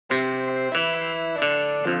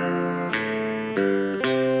Today's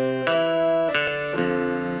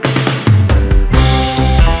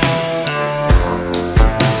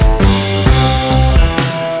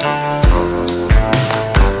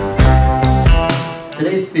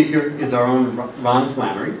speaker is our own Ron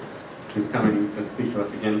Flannery, who's coming to speak to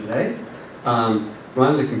us again today. Ron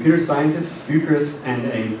is a computer scientist, futurist, and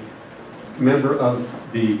a member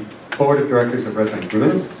of the board of directors of Red Bank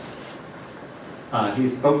Humanists.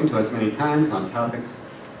 He's spoken to us many times on topics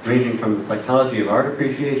ranging from the psychology of art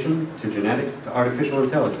appreciation to genetics to artificial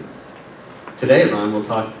intelligence. Today, Ron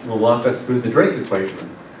will walk us through the Drake equation,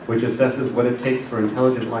 which assesses what it takes for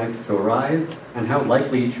intelligent life to arise and how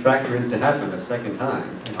likely each factor is to happen a second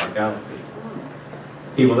time in our galaxy.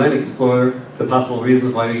 He will then explore the possible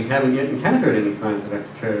reasons why we haven't yet encountered any signs of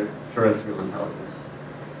extraterrestrial intelligence.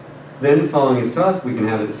 Then, following his talk, we can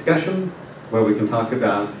have a discussion where we can talk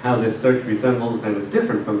about how this search resembles and is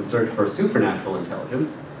different from the search for supernatural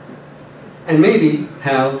intelligence, and maybe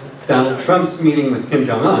how Donald Trump's meeting with Kim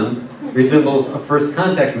Jong-un resembles a first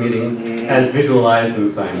contact meeting as visualized in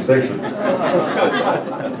science fiction.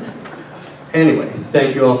 Anyway,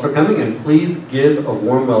 thank you all for coming, and please give a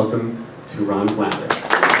warm welcome to Ron Flannery.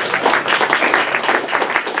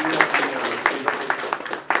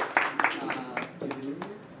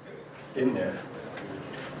 In there.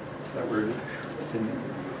 Is that where it is? In there.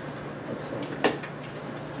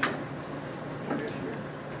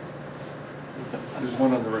 There's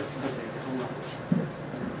one on the right side.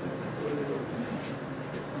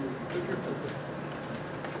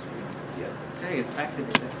 Okay, it's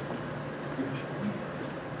activated.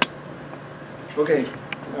 Okay.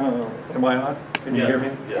 Am I on? Can you hear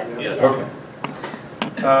me? Yes. Okay.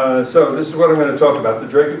 So this is what I'm going to talk about, the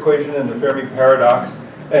Drake equation and the Fermi paradox.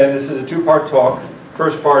 And this is a two-part talk.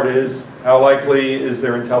 First part is, how likely is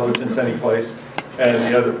there intelligence anyplace? And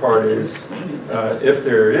the other part is, if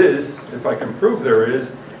there is, if I can prove there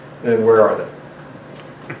is, then where are they?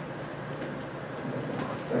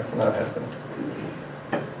 That's not happening.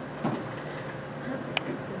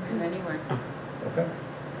 Anywhere. Okay.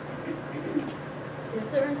 Is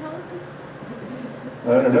there intelligence? I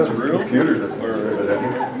don't know, the computer doesn't prove it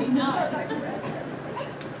anyway.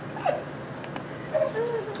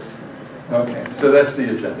 Okay, so that's the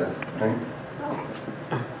agenda, right?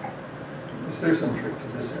 Is there some trick to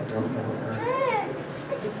this? I don't know.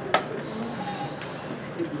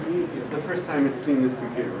 It's the first time it's seen this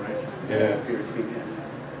computer, right? Yeah. This computer's seen it.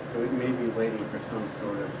 So it may be waiting for some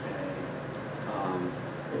sort of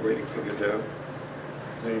We're waiting for Godot.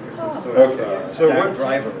 waiting for some sort Okay, of so what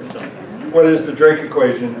driver or something. What is the Drake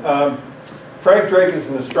equation? Frank Drake is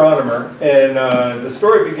an astronomer, and the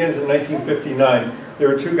story begins in 1959. There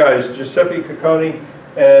were two guys, Giuseppe Cacconi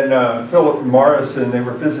and Philip Morrison. They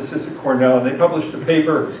were physicists at Cornell, and they published a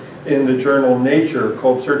paper in the journal Nature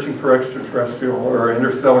called Searching for Extraterrestrial or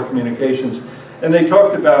Interstellar Communications. And they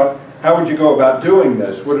talked about how would you go about doing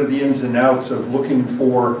this? What are the ins and outs of looking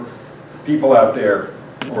for people out there,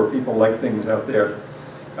 or people like things out there?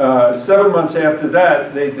 7 months after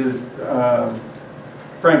that, they did,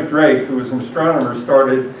 Frank Drake, who was an astronomer,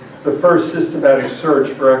 started the first systematic search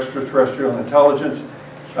for extraterrestrial intelligence.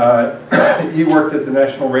 He worked at the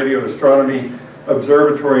National Radio Astronomy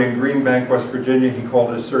Observatory in Green Bank, West Virginia. He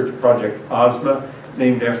called his search Project Ozma,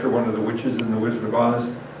 named after one of the witches in The Wizard of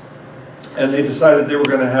Oz. And they decided they were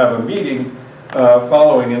going to have a meeting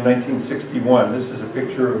following in 1961. This is a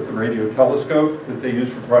picture of the radio telescope that they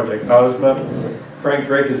used for Project Ozma. Frank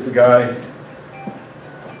Drake is the guy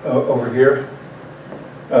over here.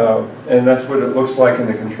 And that's what it looks like in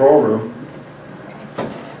the control room.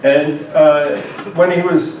 And when he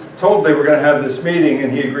was told they were going to have this meeting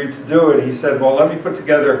and he agreed to do it, he said, well, let me put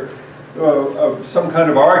together some kind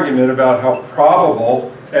of argument about how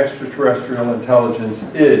probable extraterrestrial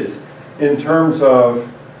intelligence is in terms of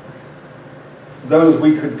those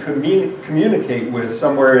we could communicate with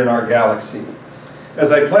somewhere in our galaxy.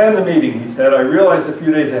 As I planned the meeting, he said, I realized a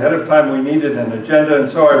few days ahead of time we needed an agenda, and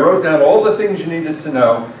so I wrote down all the things you needed to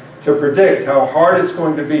know to predict how hard it's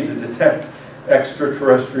going to be to detect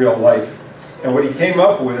extraterrestrial life. And what he came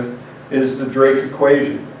up with is the Drake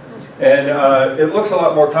equation. And it looks a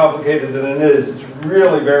lot more complicated than it is. It's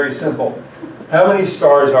really very simple. How many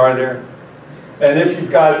stars are there? And if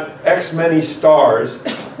you've got X many stars,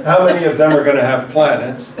 how many of them are going to have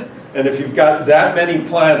planets? And if you've got that many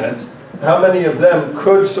planets, how many of them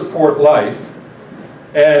could support life?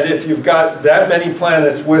 And if you've got that many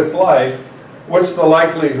planets with life, what's the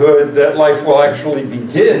likelihood that life will actually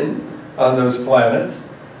begin on those planets?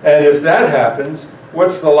 And if that happens,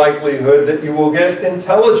 what's the likelihood that you will get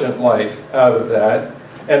intelligent life out of that?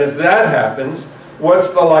 And if that happens,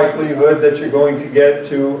 what's the likelihood that you're going to get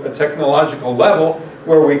to a technological level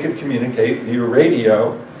where we could communicate via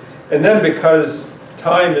radio? And then because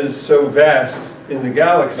time is so vast in the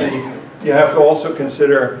galaxy, you have to also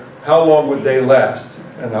consider how long would they last?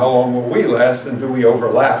 And how long will we last? And do we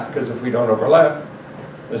overlap? Because if we don't overlap,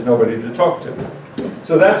 there's nobody to talk to.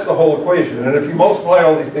 So that's the whole equation. And if you multiply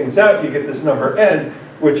all these things out, you get this number n,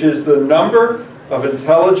 which is the number of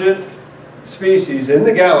intelligent species in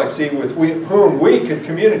the galaxy with whom we could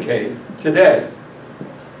communicate today.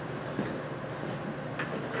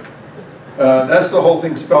 That's the whole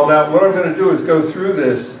thing spelled out. What I'm going to do is go through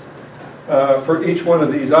this for each one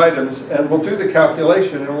of these items, and we'll do the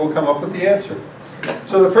calculation and we'll come up with the answer.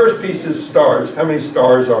 So the first piece is stars. How many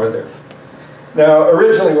stars are there? Now,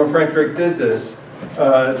 originally when Frank Drake did this,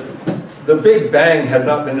 the Big Bang had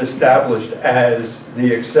not been established as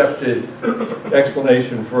the accepted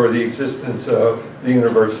explanation for the existence of the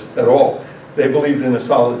universe at all. They believed in a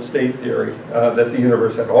solid state theory, that the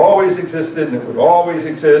universe had always existed and it would always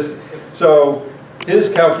exist. So his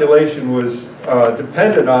calculation was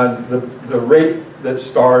dependent on the rate that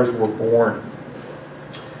stars were born.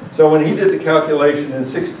 So when he did the calculation in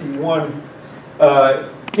 '61,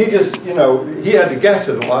 he just, he had to guess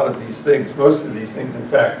at a lot of these things, most of these things in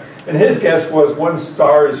fact. And his guess was 1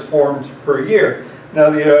 star is formed per year. Now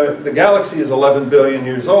the galaxy is 11 billion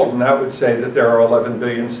years old, and that would say that there are 11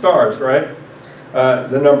 billion stars, right?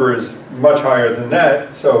 The number is much higher than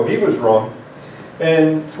that, so he was wrong.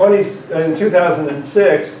 In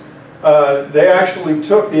 2006, they actually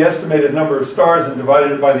took the estimated number of stars and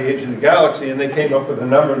divided it by the age of the galaxy, and they came up with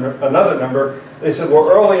another number. They said, well,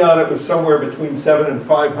 early on it was somewhere between 700 and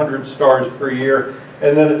 500 stars per year,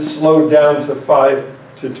 and then it slowed down to 5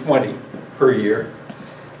 to 20 per year.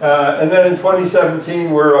 And then in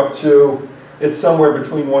 2017, we're up to, it's somewhere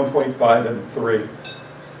between 1.5 and 3.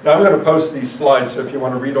 Now I'm going to post these slides, so if you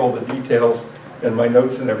want to read all the details and my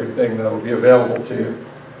notes and everything, that will be available to you.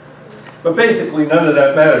 But basically, none of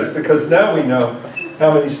that matters, because now we know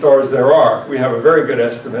how many stars there are. We have a very good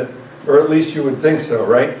estimate, or at least you would think so,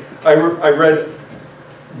 right? I read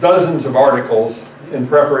dozens of articles in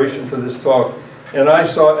preparation for this talk, and I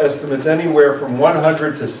saw estimates anywhere from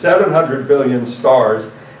 100 to 700 billion stars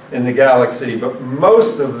in the galaxy, but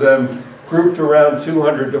most of them grouped around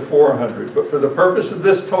 200 to 400. But for the purpose of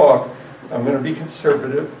this talk, I'm going to be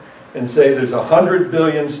conservative and say there's 100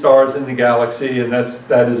 billion stars in the galaxy, and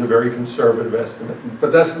that is a very conservative estimate.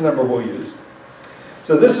 But that's the number we'll use.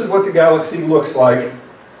 So this is what the galaxy looks like.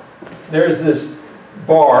 There's this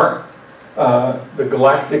bar, the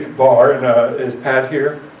galactic bar, and is Pat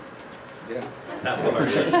here? Yeah.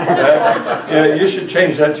 Yeah, you should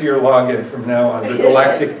change that to your login from now on, the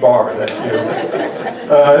galactic bar, that's you.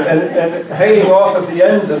 And hanging off at the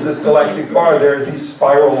ends of this galactic bar, there are these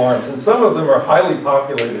spiral arms, and some of them are highly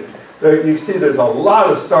populated. You see there's a lot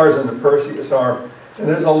of stars in the Perseus arm, and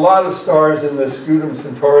there's a lot of stars in the Scutum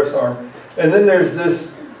Centaurus arm, and then there's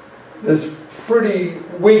this pretty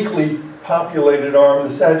weakly populated arm,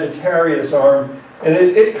 the Sagittarius arm, and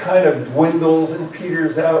it kind of dwindles and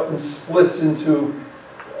peters out and splits into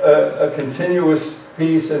a continuous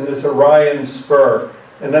piece in this Orion spur,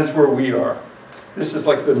 and that's where we are. This is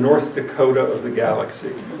like the North Dakota of the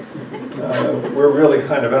galaxy. We're really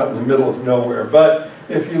kind of out in the middle of nowhere. But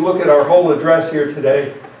if you look at our whole address here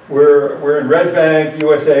today, we're in Red Bank,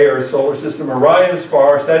 USA, or solar system, Orion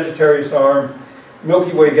spar, Sagittarius arm,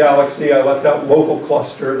 Milky Way galaxy. I left out local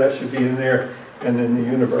cluster, that should be in there, and then the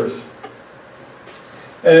universe.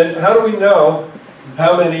 And how do we know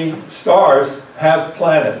how many stars have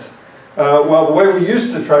planets? Well, the way we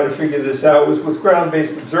used to try to figure this out was with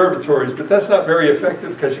ground-based observatories, but that's not very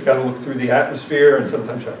effective because you've got to look through the atmosphere, and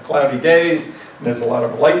sometimes you have cloudy days, and there's a lot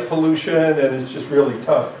of light pollution, and it's just really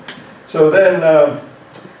tough. So then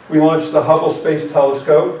we launched the Hubble Space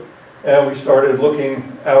Telescope, and we started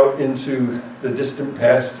looking out into the distant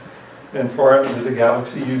past and far out into the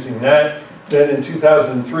galaxy using that. Then in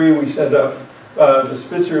 2003, we set up the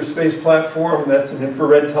Spitzer Space Platform. That's an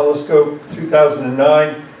infrared telescope.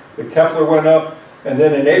 2009, the Kepler went up. And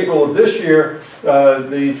then in April of this year,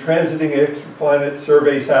 the Transiting Exoplanet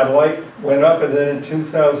Survey Satellite went up. And then in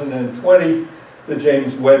 2020, the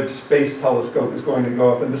James Webb Space Telescope is going to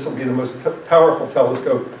go up. And this will be the most powerful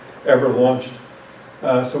telescope ever launched.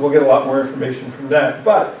 So we'll get a lot more information from that.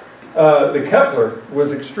 But the Kepler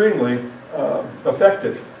was extremely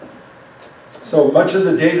effective. So much of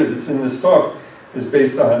the data that's in this talk is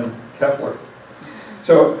based on Kepler.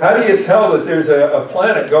 So how do you tell that there's a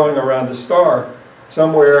planet going around a star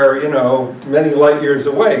somewhere, many light years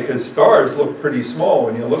away? Because stars look pretty small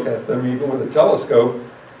when you look at them, even with a telescope.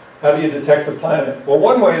 How do you detect a planet? Well,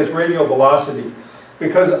 one way is radial velocity.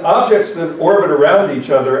 because objects that orbit around each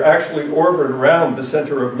other actually orbit around the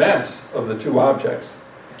center of mass of the two objects.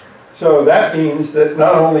 So that means that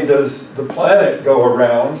not only does the planet go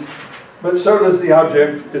around, but so does the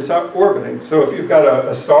object it's orbiting. So if you've got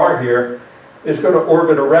a star here, it's going to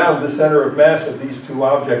orbit around the center of mass of these two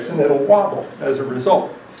objects, and it'll wobble as a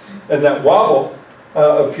result. And that wobble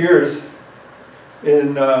appears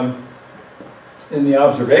in the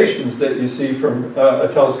observations that you see from a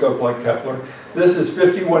telescope like Kepler. This is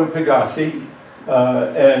 51 Pegasi,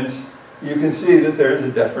 and you can see that there is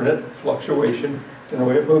a definite fluctuation in the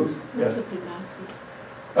way it moves. Yes. What's a Pegasi?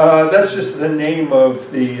 That's just the name of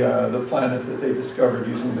the planet that they discovered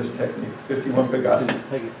using this technique, 51 Pegasi.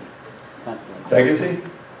 Pegasus constellation. Pegasus?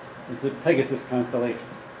 It's a Pegasus constellation.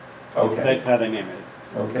 Okay. That's how they name it.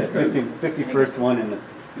 Okay. It's the 51st one in the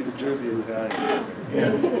New Jersey is valued.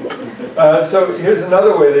 Yeah. So here's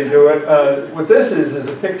another way they do it. What this is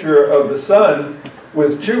a picture of the sun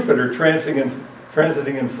with Jupiter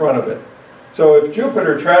transiting in front of it. So if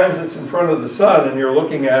Jupiter transits in front of the sun and you're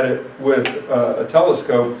looking at it with a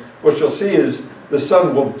telescope, what you'll see is the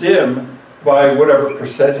sun will dim by whatever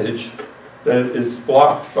percentage that is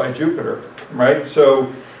blocked by Jupiter, right?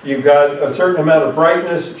 So you've got a certain amount of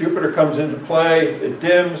brightness, Jupiter comes into play, it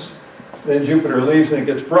dims, then Jupiter leaves and it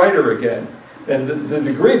gets brighter again. And the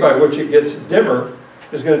degree by which it gets dimmer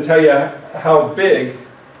is going to tell you how big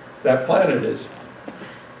that planet is.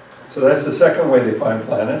 So that's the second way they find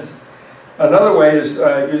planets. Another way is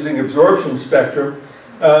using absorption spectrum.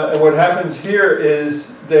 And what happens here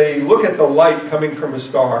is they look at the light coming from a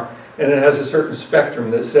star, and it has a certain spectrum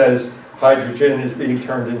that says hydrogen is being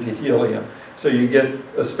turned into helium. So you get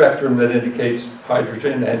a spectrum that indicates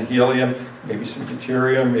hydrogen and helium, maybe some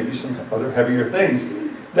deuterium, maybe some other heavier things.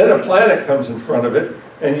 Then a planet comes in front of it,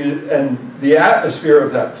 and the atmosphere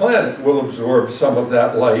of that planet will absorb some of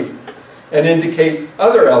that light and indicate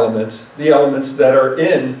other elements, the elements that are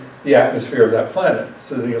in the atmosphere of that planet.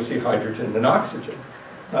 So then you'll see hydrogen and oxygen,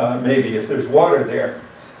 maybe if there's water there.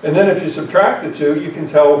 And then if you subtract the two, you can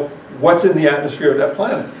tell what's in the atmosphere of that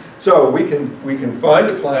planet. So we can find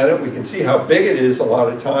a planet, we can see how big it is a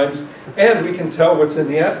lot of times, and we can tell what's in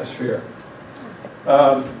the atmosphere.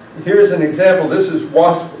 Here's an example. This is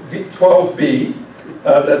WASP 12b.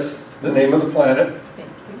 That's the name of the planet,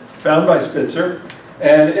 found by Spitzer.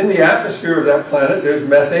 And in the atmosphere of that planet, there's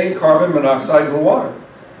methane, carbon monoxide, and water.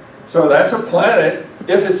 So that's a planet,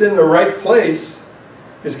 if it's in the right place,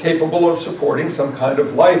 is capable of supporting some kind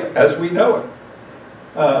of life as we know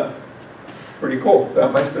it. Pretty cool,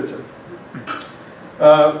 found by Spitzer.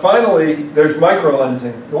 Finally, there's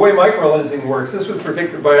microlensing. The way microlensing works, this was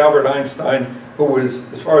predicted by Albert Einstein, who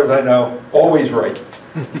was, as far as I know, always right.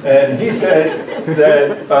 And he said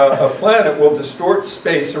that a planet will distort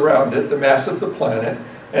space around it, the mass of the planet,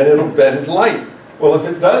 and it'll bend light. Well, if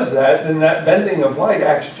it does that, then that bending of light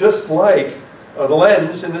acts just like a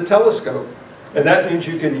lens in a telescope. And that means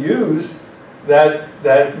you can use that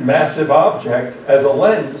massive object as a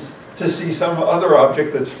lens to see some other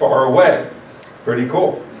object that's far away. Pretty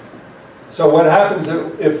cool. So what happens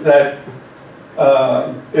if that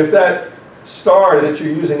star that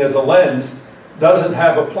you're using as a lens doesn't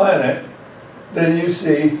have a planet, then you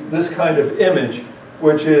see this kind of image,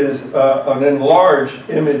 which is an enlarged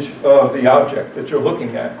image of the object that you're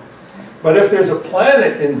looking at. But if there's a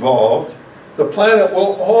planet involved, the planet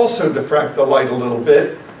will also diffract the light a little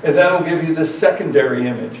bit, and that'll give you this secondary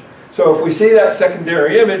image. So if we see that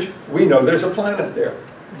secondary image, we know there's a planet there.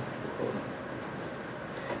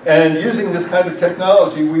 And using this kind of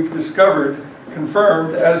technology, we've discovered,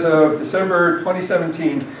 confirmed, as of December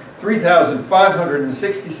 2017,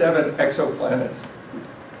 3,567 exoplanets.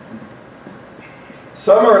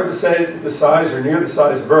 Some are the size or near the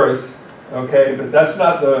size of Earth, okay, but that's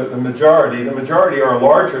not the majority. The majority are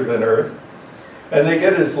larger than Earth, and they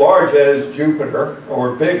get as large as Jupiter,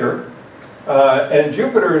 or bigger. And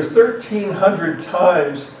Jupiter is 1,300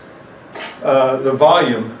 times the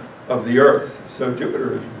volume of the Earth. So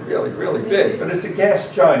Jupiter is really, really big, but it's a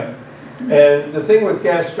gas giant. And the thing with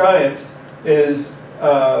gas giants is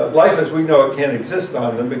life as we know it can't exist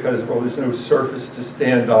on them because, well, there's no surface to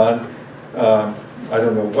stand on. I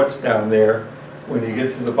don't know what's down there. When you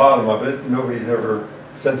get to the bottom of it, nobody's ever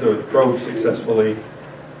sent a probe successfully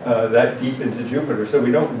that deep into Jupiter. So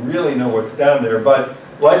we don't really know what's down there, but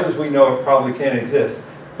life as we know it probably can't exist.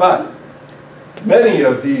 But many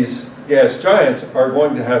of these gas giants are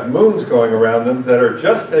going to have moons going around them that are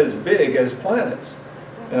just as big as planets.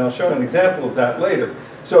 And I'll show an example of that later.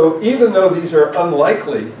 So even though these are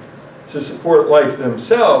unlikely to support life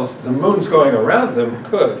themselves, the moons going around them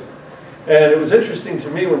could. And it was interesting to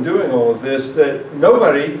me when doing all of this that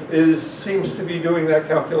nobody seems to be doing that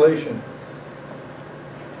calculation.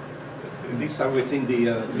 These are within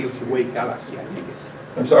the Milky Way galaxy, I think.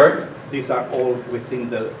 I'm sorry? These are all within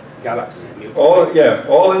the galaxy. Milky All, Way. yeah,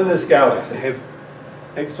 all in this galaxy. Have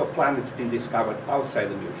exoplanets been discovered outside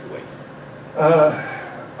the Milky Way?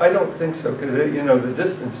 I don't think so, because you know the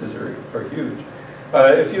distances are huge.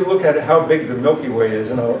 If you look at how big the Milky Way is,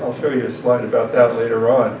 and I'll show you a slide about that later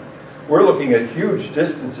on, we're looking at huge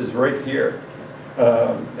distances right here.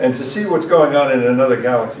 And to see what's going on in another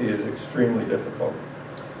galaxy is extremely difficult.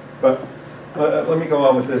 But let me go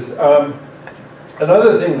on with this.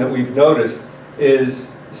 Another thing that we've noticed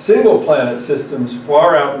is single planet systems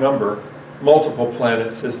far outnumber multiple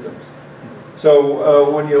planet systems.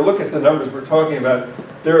 So when you look at the numbers we're talking about,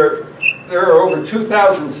 there are over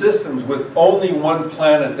 2,000 systems with only one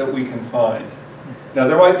planet that we can find. Now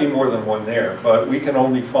there might be more than one there, but we can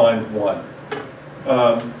only find one.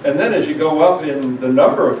 And then as you go up in the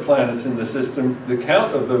number of planets in the system, the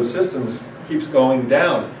count of those systems keeps going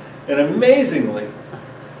down. And amazingly,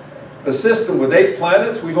 a system with 8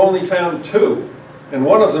 planets, we've only found 2, and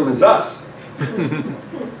one of them is us.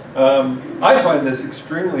 I find this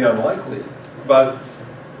extremely unlikely, but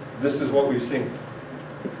this is what we've seen.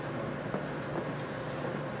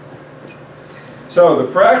 So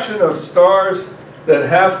the fraction of stars that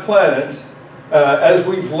have planets, as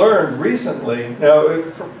we've learned recently, now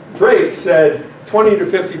Drake said 20 to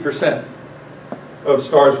 50% of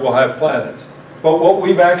stars will have planets. But what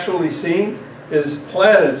we've actually seen is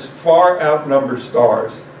planets far outnumber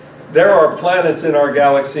stars. There are planets in our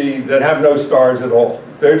galaxy that have no stars at all.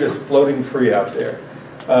 They're just floating free out there.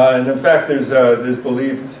 And in fact, there's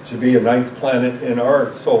believed to be a 9th planet in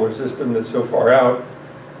our solar system that's so far out,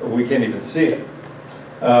 we can't even see it.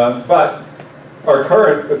 But our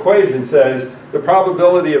current equation says the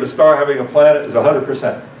probability of a star having a planet is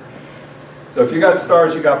 100%. So if you got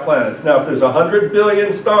stars, you got planets. Now if there's 100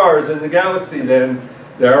 billion stars in the galaxy, then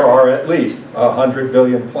there are at least 100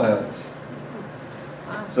 billion planets.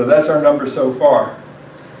 So that's our number so far.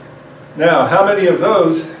 Now, how many of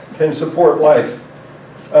those can support life?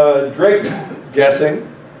 Drake, guessing,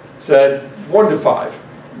 said 1 to 5,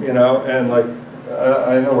 you know, and like,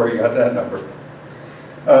 I know where you got that number.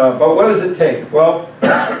 But what does it take? Well,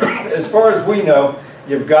 as far as we know,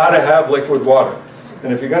 you've got to have liquid water.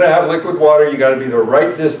 And if you're going to have liquid water, you've got to be the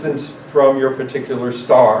right distance from your particular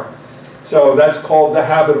star. So that's called the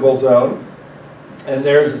habitable zone. And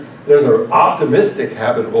there's an optimistic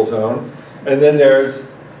habitable zone. And then there's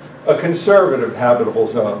a conservative habitable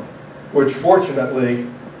zone, which fortunately,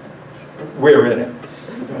 we're in it.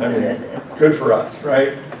 I mean, good for us,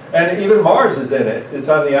 right? And even Mars is in it. It's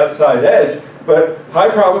on the outside edge. But high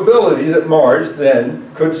probability that Mars then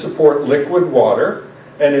could support liquid water,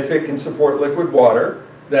 and if it can support liquid water,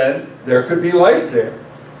 then there could be life there.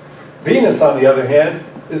 Venus, on the other hand,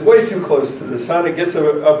 is way too close to the sun. It gets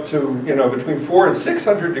up to, you know, between 400 and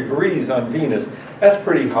 600 degrees on Venus. That's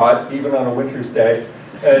pretty hot, even on a winter's day.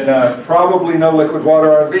 And probably no liquid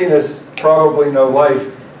water on Venus, probably no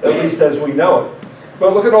life, at least as we know it.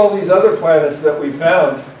 But look at all these other planets that we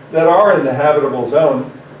found that are in the habitable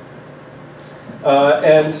zone.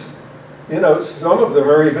 And, you know, some of them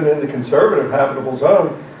are even in the conservative habitable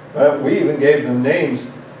zone. We even gave them names.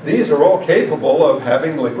 These are all capable of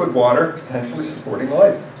having liquid water, potentially supporting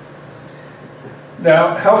life.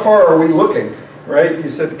 Now, how far are we looking, right? You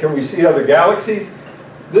said, can we see other galaxies?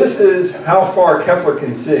 This is how far Kepler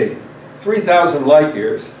can see. 3,000 light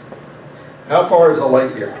years. How far is a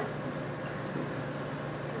light year?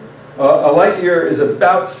 A light year is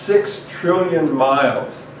about 6 trillion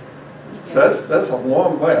miles. So that's a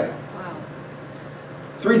long way. Wow.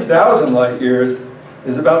 3,000 light years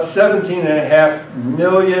is about 17.5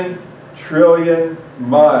 million trillion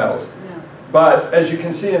miles. Yeah. But as you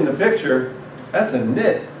can see in the picture, that's a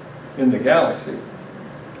nit in the galaxy.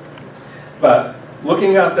 But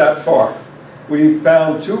looking out that far, we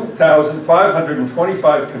found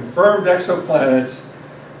 2,525 confirmed exoplanets.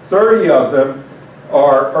 30 of them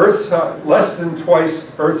are less than twice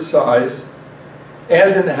Earth size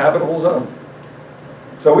and in the habitable zone.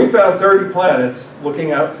 So we found 30 planets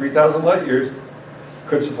looking out 3,000 light years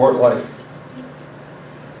could support life.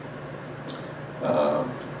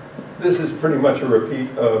 This is pretty much a repeat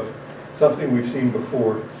of something we've seen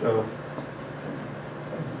before, so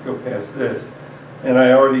let's go past this. And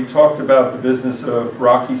I already talked about the business of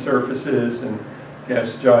rocky surfaces and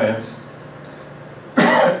gas giants.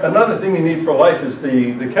 Another thing you need for life is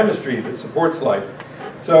the chemistry that supports life.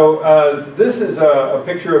 So this is a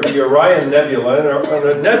picture of the Orion Nebula, and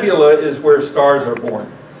a nebula is where stars are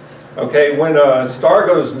born. Okay, when a star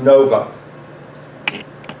goes nova,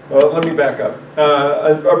 Well, let me back up.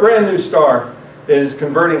 A brand new star is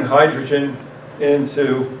converting hydrogen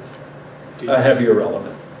into a heavier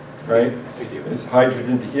element, right? It's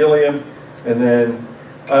hydrogen to helium, and then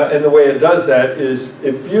and the way it does that is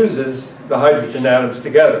it fuses the hydrogen atoms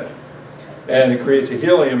together, and it creates a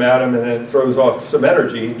helium atom, and it throws off some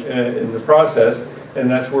energy in the process,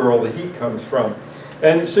 and that's where all the heat comes from.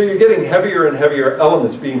 And so you're getting heavier and heavier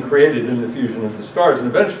elements being created in the fusion of the stars, and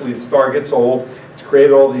eventually the star gets old, it's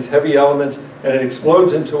created all these heavy elements, and it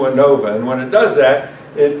explodes into a nova, and when it does that,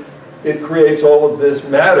 it creates all of this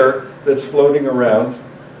matter that's floating around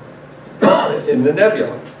in the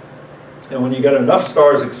nebula. And when you get enough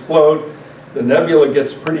stars explode, the nebula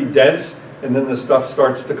gets pretty dense, and then the stuff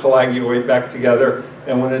starts to coagulate back together,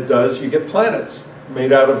 and when it does, you get planets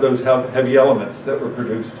made out of those heavy elements that were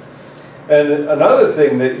produced. And another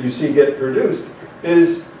thing that you see get produced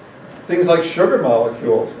is things like sugar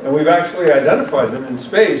molecules, and we've actually identified them in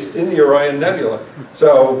space in the Orion Nebula.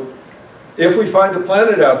 So if we find a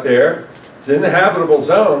planet out there, it's in the habitable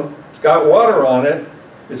zone, it's got water on it,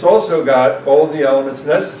 it's also got all of the elements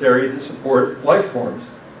necessary to support life forms.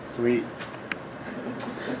 Sweet.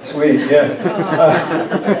 Sweet, yeah.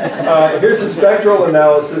 Here's a spectral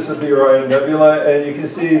analysis of the Orion Nebula, and you can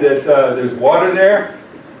see that there's water there,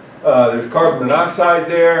 there's carbon monoxide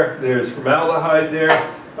there, there's formaldehyde there.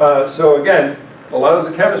 So again, a lot of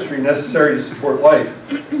the chemistry necessary to support life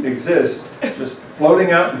exists, just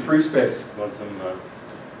floating out in free space. Want some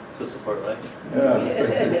to support life?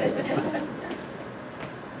 Yeah.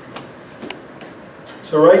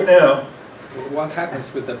 So right now, What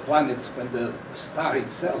happens with the planets when the star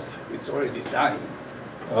itself is already dying?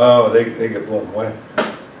 oh, they get blown away.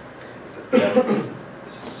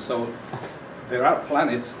 So there are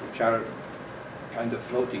planets which are kind of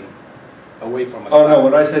floating away from us. Oh no,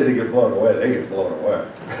 when I say they get blown away, they get blown away.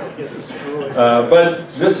 But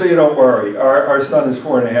just so you don't worry, our sun is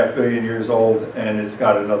 4.5 billion years old, and it's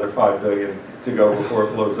got another 5 billion to go before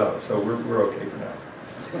it blows up, so we're okay for now.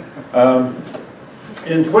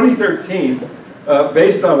 In 2013,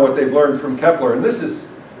 based on what they've learned from Kepler, and this is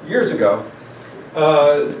years ago,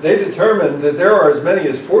 they determined that there are as many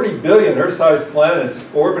as 40 billion Earth-sized planets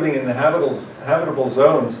orbiting in the habitable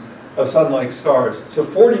zones of sun-like stars. So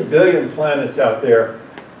 40 billion planets out there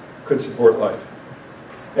could support life.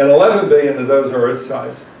 And 11 billion of those are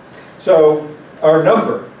Earth-sized. So our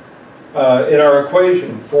number in our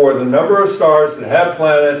equation for the number of stars that have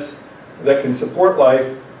planets that can support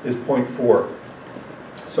life is 0.4.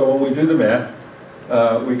 So when we do the math,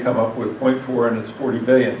 we come up with 0.4, and it's 40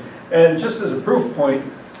 billion. And just as a proof point,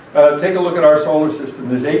 take a look at our solar system.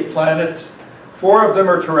 There's 8 planets. 4 of them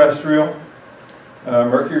are terrestrial.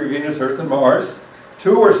 Mercury, Venus, Earth, and Mars.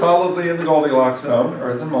 2 are solidly in the Goldilocks zone,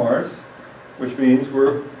 Earth and Mars, which means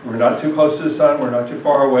we're not too close to the sun, we're not too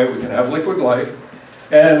far away, we can have liquid life.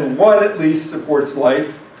 And 1 at least supports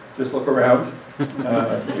life. Just look around.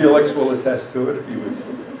 Felix will attest to it if he was,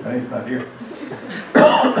 he's not here.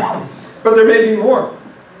 But there may be more.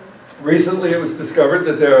 Recently it was discovered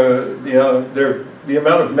that the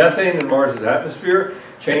amount of methane in Mars' atmosphere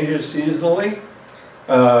changes seasonally.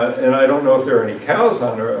 And I don't know if there are any cows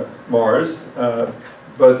on Mars,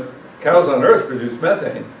 but cows on Earth produce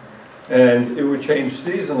methane. And it would change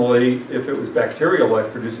seasonally if it was bacterial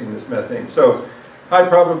life producing this methane. So high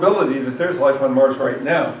probability that there's life on Mars right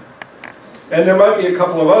now. And there might be a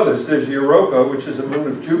couple of others. There's Europa, which is a moon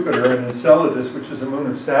of Jupiter, and Enceladus, which is a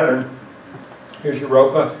moon of Saturn. Here's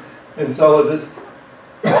Europa, Enceladus.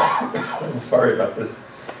 I'm sorry about this.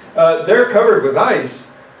 They're covered with ice,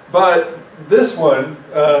 but this one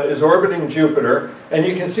is orbiting Jupiter, and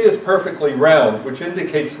you can see it's perfectly round, which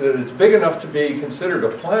indicates that it's big enough to be considered a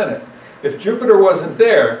planet. If Jupiter wasn't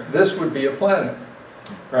there, this would be a planet,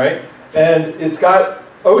 right? And it's got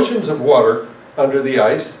oceans of water under the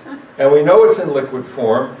ice, and we know it's in liquid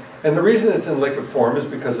form. And the reason it's in liquid form is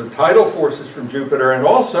because of tidal forces from Jupiter, and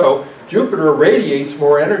also Jupiter radiates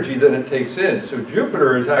more energy than it takes in. So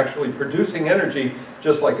Jupiter is actually producing energy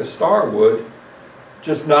just like a star would,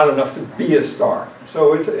 just not enough to be a star.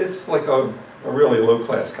 So it's like a really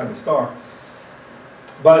low-class kind of star.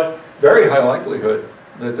 But very high likelihood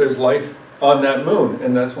that there's life on that moon,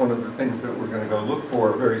 and that's one of the things that we're going to go look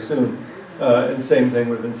for very soon. And same thing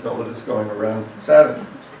with Enceladus going around Saturn.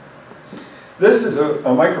 This is a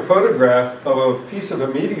microphotograph of a piece of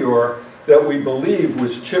a meteor that we believe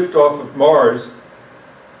was chipped off of Mars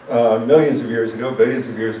millions of years ago, billions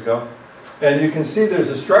of years ago. And you can see there's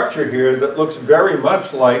a structure here that looks very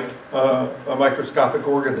much like a microscopic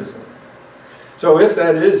organism. So if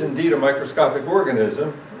that is indeed a microscopic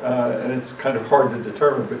organism, and it's kind of hard to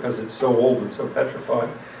determine because it's so old and so petrified,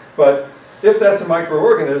 but if that's a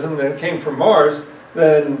microorganism that came from Mars,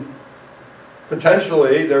 then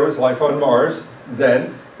potentially there was life on Mars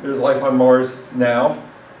then. There's life on Mars now.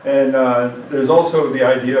 And there's also the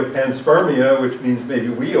idea of panspermia, which means maybe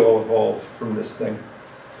we all evolved from this thing.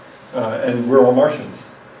 And we're all Martians.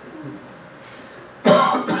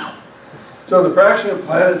 So the fraction of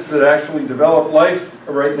planets that actually develop life,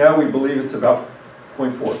 right now we believe it's about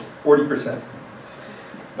 0.4, 40%.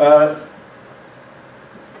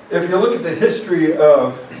 If you look at the history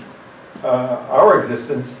of our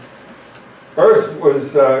existence, Earth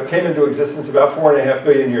came into existence about 4.5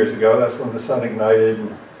 billion years ago. That's when the sun ignited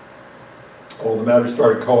and all the matter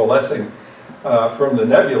started coalescing from the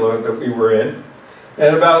nebula that we were in.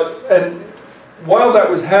 And while that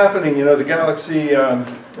was happening, you know, the galaxy,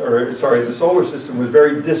 the solar system was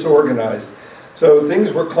very disorganized. So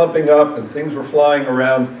things were clumping up and things were flying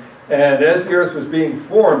around. And as the Earth was being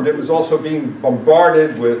formed, it was also being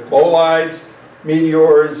bombarded with bolides,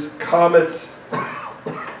 meteors, comets.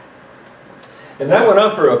 And that went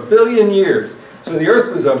on for 1 billion years. So the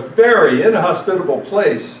Earth was a very inhospitable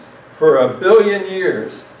place for 1 billion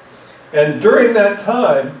years. And during that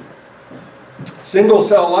time,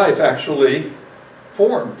 single-cell life actually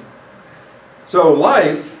formed. So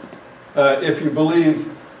life, if you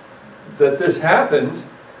believe that this happened,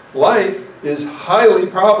 life is highly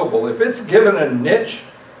probable. If it's given a niche,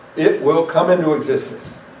 it will come into existence,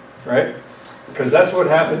 right? Because that's what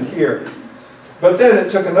happened here. But then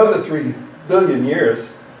it took another 3 billion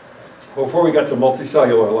years before we got to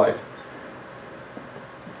multicellular life.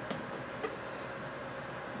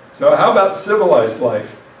 So how about civilized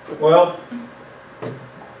life? Well,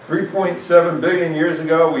 3.7 billion years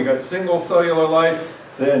ago, we got single cellular life.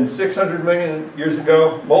 Then 600 million years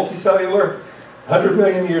ago, multicellular. 100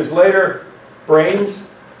 million years later, brains.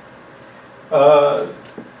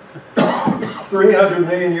 300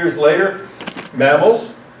 million years later,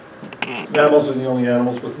 mammals. Mammals are the only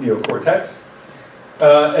animals with neocortex.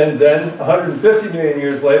 And then 150 million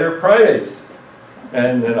years later, primates.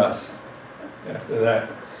 And then us after that.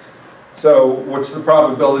 So what's the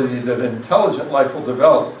probability that intelligent life will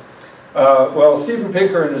develop? Well, Steven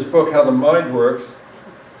Pinker in his book, How the Mind Works,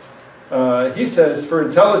 he says for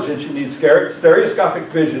intelligence you need stereoscopic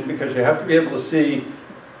vision because you have to be able to see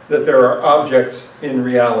that there are objects in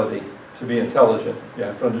reality to be intelligent. You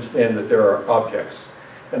have to understand that there are objects.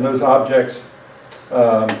 And those objects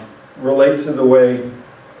relate to the way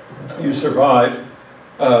you survive.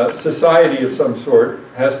 Society of some sort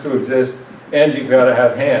has to exist, and you've got to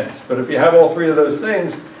have hands. But if you have all three of those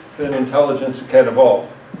things, then intelligence can evolve.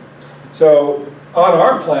 So on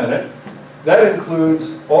our planet, that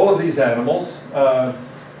includes all of these animals.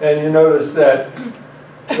 And you notice that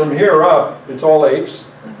from here up, it's all apes.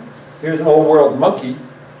 Here's an old world monkey.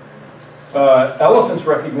 Elephants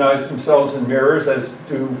recognize themselves in mirrors, as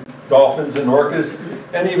do dolphins and orcas,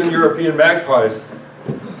 and even European magpies.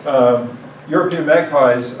 European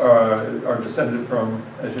magpies are descended from,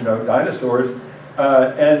 as you know, dinosaurs.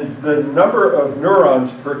 And the number of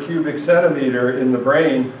neurons per cubic centimeter in the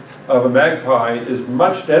brain of a magpie is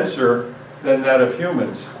much denser than that of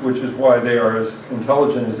humans, which is why they are as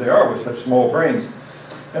intelligent as they are with such small brains.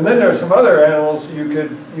 And then there are some other animals you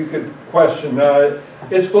could question.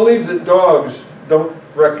 It's believed that dogs don't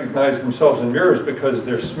recognize themselves in mirrors because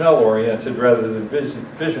they're smell-oriented rather than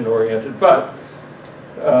vision-oriented, but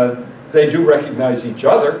they do recognize each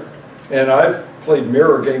other, and I've played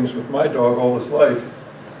mirror games with my dog all his life.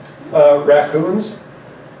 Raccoons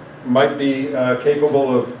might be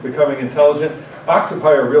capable of becoming intelligent.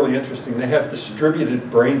 Octopi are really interesting. They have distributed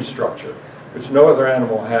brain structure, which no other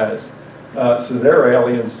animal has. So they're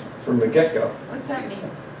aliens from the get-go. What's that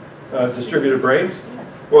mean? Distributed brains?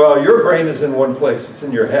 Well, your brain is in one place. It's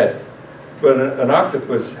in your head. But an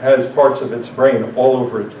octopus has parts of its brain all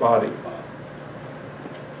over its body.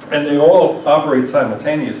 And they all operate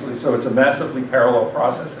simultaneously, so it's a massively parallel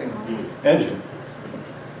processing engine.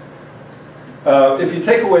 If you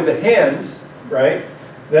take away the hands, right,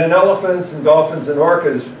 then elephants and dolphins and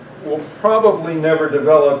orcas will probably never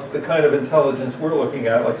develop the kind of intelligence we're looking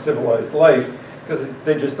at, like civilized life, because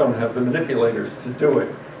they just don't have the manipulators to do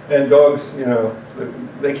it. And dogs, you know,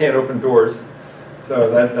 they can't open doors,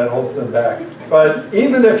 so that holds them back. But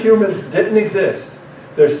even if humans didn't exist,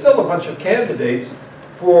 there's still a bunch of candidates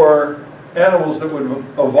for animals that would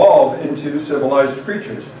evolve into civilized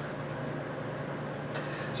creatures.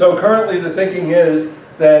 So currently the thinking is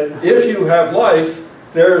that if you have life,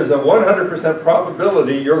 there is a 100%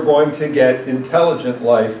 probability you're going to get intelligent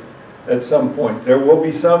life at some point. There will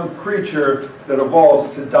be some creature that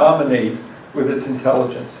evolves to dominate with its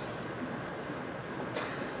intelligence.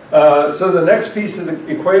 So the next piece of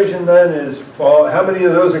the equation then is, well, how many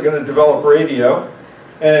of those are going to develop radio?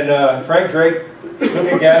 And Frank Drake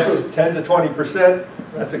took a guess, 10 to 20%.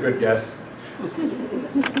 That's a good guess.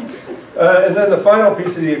 And then the final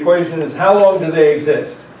piece of the equation is, how long do they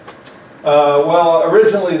exist? Well,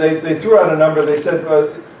 originally they threw out a number. They said,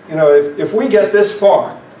 you know, if we get this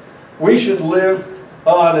far, we should live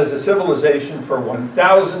on as a civilization for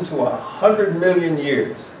 1,000 to 100 million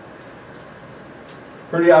years.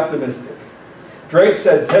 Pretty optimistic. Drake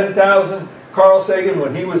said 10,000. Carl Sagan,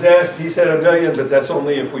 when he was asked, he said 1 million, but that's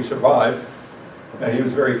only if we survive. He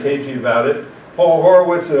was very cagey about it. Paul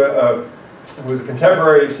Horowitz, who was a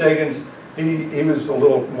contemporary of Sagan's, he was a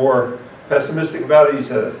little more pessimistic about it. He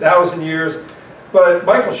said 1,000 years. But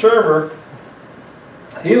Michael Shermer,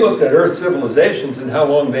 he looked at Earth civilizations and how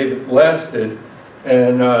long they've lasted.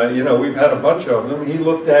 And, you know, we've had a bunch of them. He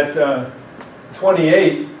looked at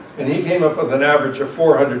 28, and he came up with an average of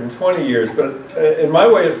 420 years. But in my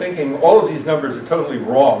way of thinking, all of these numbers are totally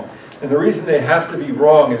wrong. And the reason they have to be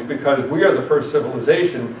wrong is because we are the first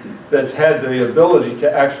civilization that's had the ability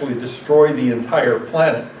to actually destroy the entire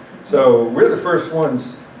planet. So we're the first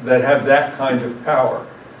ones that have that kind of power.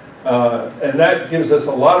 And that gives us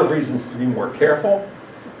a lot of reasons to be more careful,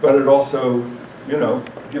 but it also, you know,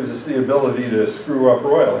 gives us the ability to screw up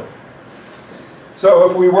royally. So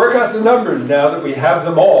if we work out the numbers now that we have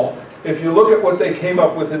them all, if you look at what they came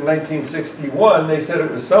up with in 1961, they said it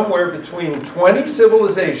was somewhere between 20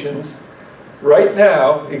 civilizations right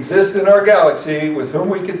now exist in our galaxy with whom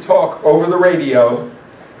we could talk over the radio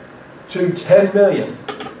to 10 million.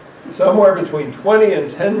 Somewhere between 20 and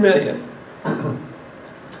 10 million.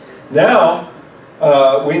 Now,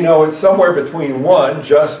 we know it's somewhere between 1,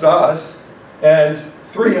 just us, and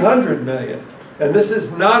 300 million. And this is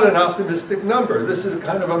not an optimistic number. This is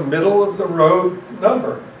kind of a middle-of-the-road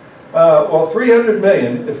number. Well, 300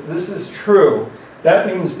 million, if this is true, that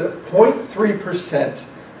means that 0.3%,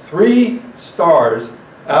 3 stars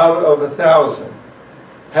out of 1,000,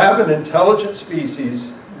 have an intelligent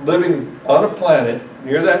species living on a planet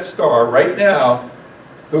near that star right now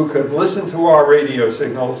who could listen to our radio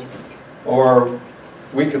signals, or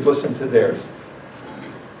we could listen to theirs.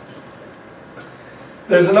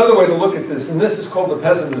 There's another way to look at this, and this is called the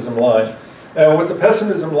pessimism line. And what the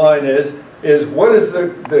pessimism line is what is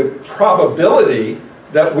the probability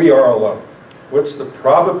that we are alone? What's the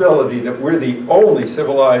probability that we're the only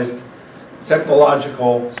civilized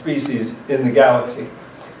technological species in the galaxy?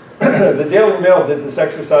 The Daily Mail did this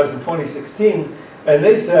exercise in 2016, and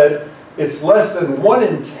they said it's less than 1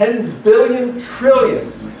 in 10 billion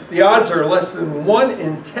trillion. The odds are less than 1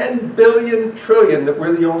 in 10 billion trillion that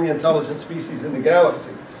we're the only intelligent species in the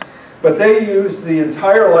galaxy. But they used the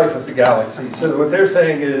entire life of the galaxy. So what they're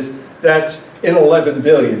saying is that's in 11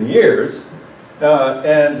 billion years.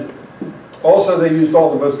 And also they used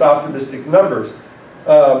all the most optimistic numbers.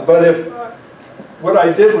 But if what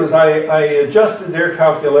I did was I adjusted their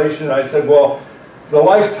calculation. I said, well, the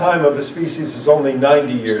lifetime of a species is only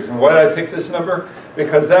 90 years. And why did I pick this number?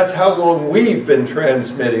 Because that's how long we've been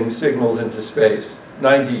transmitting signals into space,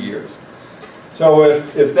 90 years. So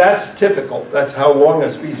if that's typical, that's how long a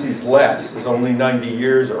species lasts, is only 90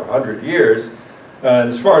 years or 100 years, and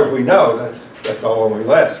as far as we know, that's how long we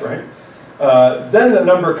last, right? Then the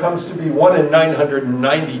number comes to be 1 in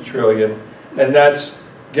 990 trillion, and that's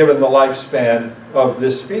given the lifespan of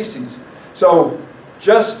this species. So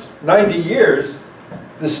just 90 years,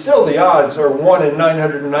 still the odds are 1 in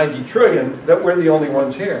 990 trillion that we're the only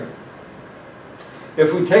ones here.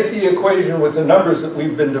 If we take the equation with the numbers that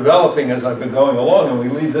we've been developing as I've been going along, and we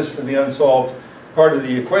leave this for the unsolved part of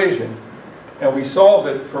the equation, and we solve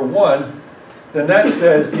it for 1, then that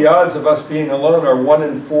says the odds of us being alone are 1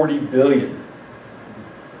 in 40 billion.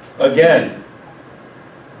 Again,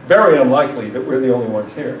 very unlikely that we're the only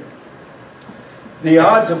ones here. The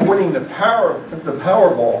odds of winning the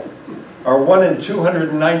Powerball are 1 in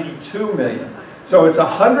 292 million. So it's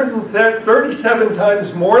 137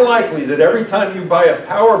 times more likely that every time you buy a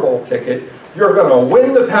Powerball ticket, you're going to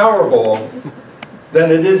win the Powerball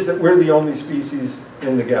than it is that we're the only species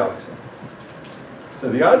in the galaxy. So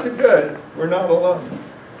the odds are good. We're not alone.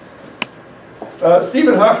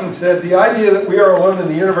 Stephen Hawking said, the idea that we are alone in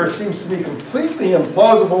the universe seems to be completely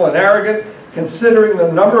implausible and arrogant, considering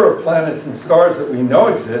the number of planets and stars that we know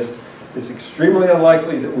exist. It's extremely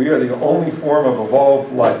unlikely that we are the only form of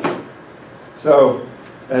evolved life. So,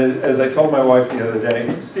 as I told my wife the other day,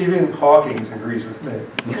 Stephen Hawking agrees with me.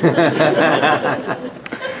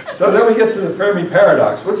 So then we get to the Fermi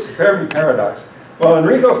paradox. What's the Fermi paradox? Well,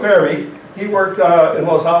 Enrico Fermi, he worked in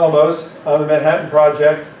Los Alamos on the Manhattan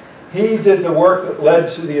Project. He did the work that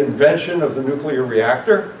led to the invention of the nuclear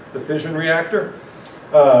reactor. the fission reactor.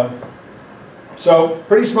 So,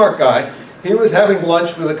 pretty smart guy. He was having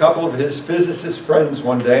lunch with a couple of his physicist friends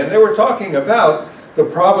one day, and they were talking about the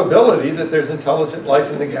probability that there's intelligent life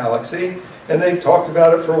in the galaxy, and they talked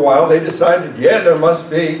about it for a while. They decided, yeah, there must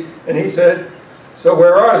be, and he said, so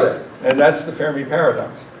where are they? And that's the Fermi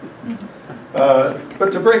paradox.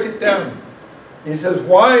 But to break it down, he says,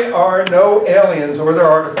 why are no aliens or their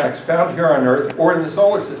artifacts found here on Earth or in the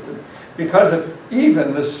solar system? Because of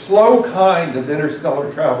even the slow kind of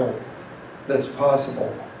interstellar travel that's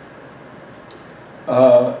possible.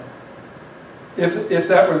 If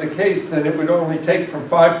that were the case, then it would only take from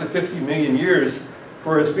 5 to 50 million years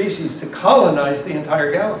for a species to colonize the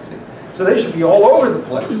entire galaxy. So they should be all over the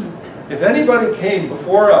place. If anybody came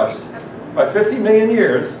before us by 50 million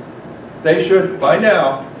years, they should, by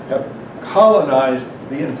now, have colonized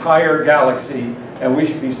the entire galaxy, and we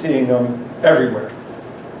should be seeing them everywhere.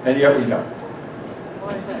 And yet we don't.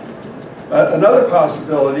 Why is that? Another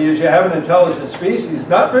possibility is you have an intelligent species,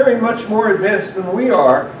 not very much more advanced than we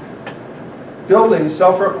are, building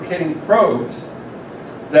self-replicating probes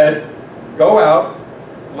that go out,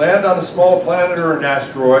 land on a small planet or an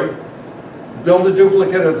asteroid, build a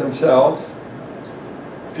duplicate of themselves,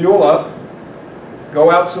 fuel up,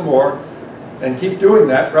 go out some more, and keep doing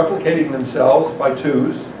that, replicating themselves by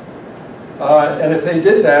twos. And if they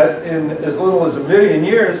did that in as little as 1 million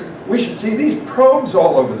years, we should see these probes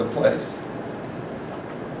all over the place.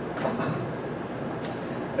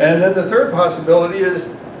 And then the third possibility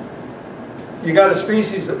is you got a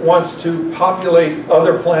species that wants to populate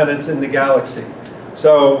other planets in the galaxy.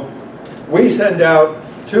 So we send out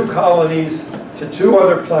 2 colonies to 2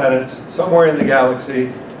 other planets somewhere in the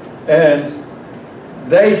galaxy, and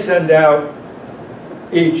they send out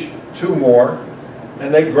each 2 more,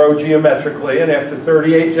 and they grow geometrically, and after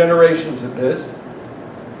 38 generations of this,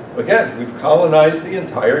 again, we've colonized the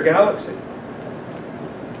entire galaxy.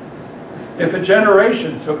 If a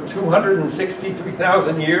generation took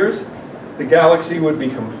 263,000 years, the galaxy would be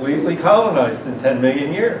completely colonized in 10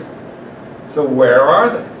 million years. So where are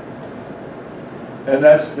they? And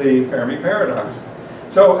that's the Fermi paradox.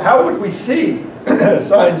 So how would we see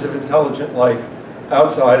signs of intelligent life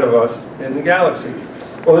outside of us in the galaxy?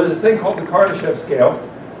 Well, there's a thing called the Kardashev scale,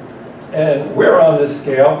 and we're on this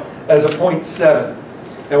scale as a 0.7.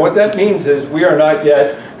 And what that means is we are not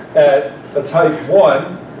yet at a type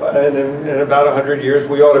 1, and in about 100 years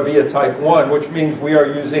we ought to be a type 1, which means we are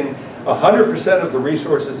using 100% of the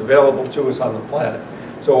resources available to us on the planet.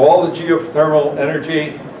 So all the geothermal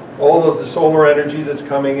energy, all of the solar energy that's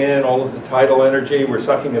coming in, all of the tidal energy, we're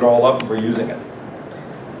sucking it all up and we're using it.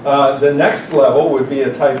 The next level would be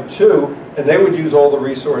a type 2, and they would use all the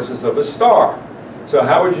resources of a star. So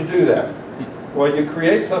how would you do that? Well, you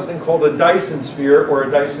create something called a Dyson sphere or a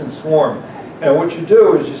Dyson swarm. And what you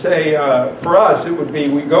do is you say, for us, it would be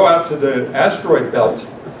we go out to the asteroid belt,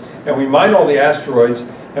 and we mine all the asteroids,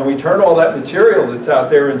 and we turn all that material that's out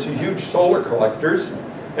there into huge solar collectors,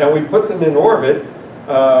 and we put them in orbit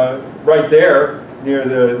right there near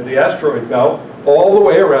the asteroid belt, all the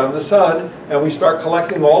way around the sun, and we start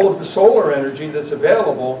collecting all of the solar energy that's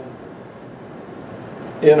available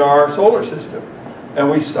in our solar system. And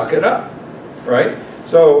we suck it up, right?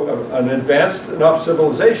 So an advanced enough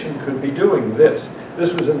civilization could be doing this.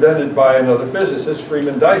 This was invented by another physicist,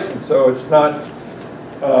 Freeman Dyson, so it's not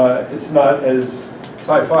as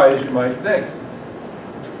sci-fi as you might think.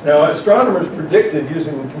 Now, astronomers predicted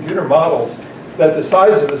using computer models that the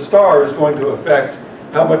size of a star is going to affect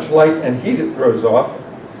how much light and heat it throws off.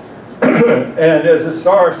 And as the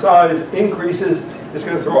star size increases, it's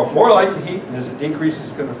going to throw off more light and heat, and as it decreases,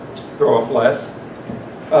 it's going to throw off less.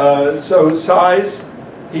 So size,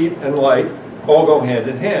 heat, and light all go hand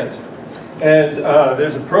in hand. And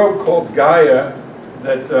there's a probe called Gaia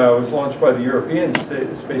that was launched by the European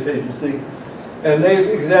Space Agency, and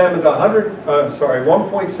they've examined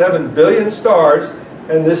 1.7 billion stars,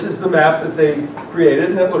 and this is the map that they created,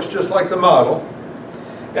 and it looks just like the model.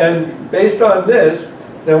 And based on this,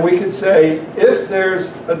 then we could say, if there's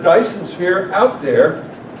a Dyson sphere out there,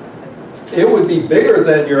 it would be bigger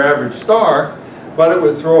than your average star, but it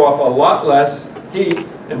would throw off a lot less heat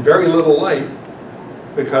and very little light,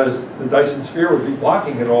 because the Dyson sphere would be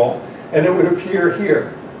blocking it all, and it would appear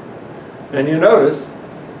here. And you notice,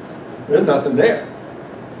 there's nothing there.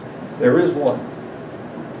 There is one.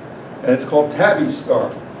 And it's called Tabby's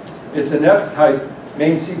star. It's an F-type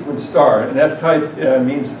main sequence star. An F-type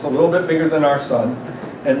means it's a little bit bigger than our sun.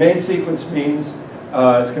 And main sequence means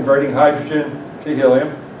it's converting hydrogen to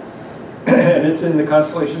helium. And it's in the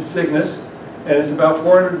constellation Cygnus. And it's about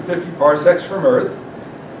 450 parsecs from Earth.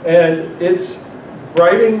 And it's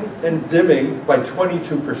brightening and dimming by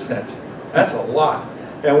 22%. That's a lot.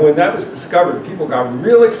 And when that was discovered, people got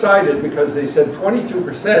real excited because they said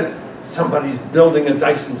 22%, somebody's building a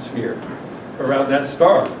Dyson sphere around that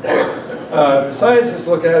star. The scientists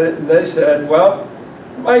look at it and they said, well,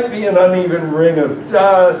 it might be an uneven ring of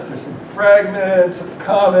dust, there's some fragments of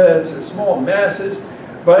comets, or small masses,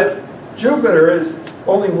 but Jupiter is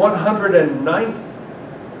only 109th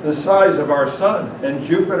the size of our sun, and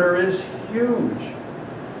Jupiter is huge.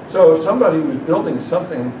 So if somebody was building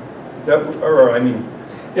something that, or I mean,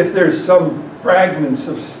 if there's some fragments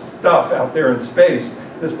of stuff out there in space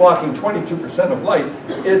that's blocking 22% of light,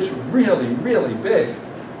 it's really, really big.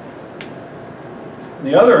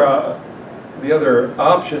 The other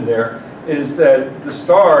option there is that the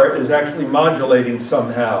star is actually modulating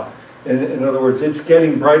somehow. In other words, it's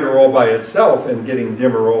getting brighter all by itself and getting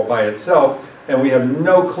dimmer all by itself, and we have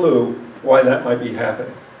no clue why that might be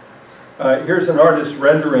happening. Here's an artist's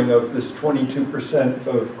rendering of this 22%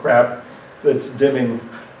 of crap that's dimming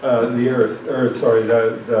the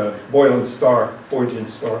the Boylan star, Boylan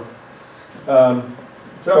star.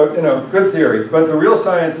 So, you know, good theory. But the real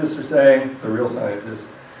scientists are saying,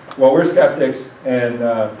 well, we're skeptics, and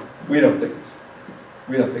we don't think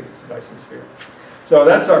it's a Dyson sphere. So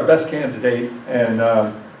that's our best candidate, and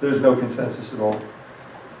there's no consensus at all.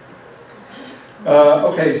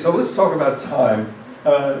 Okay, so let's talk about time.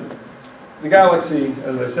 The galaxy,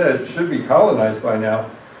 as I said, should be colonized by now.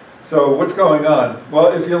 So what's going on?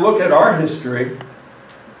 Well, if you look at our history,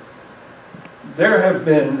 there have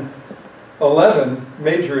been 11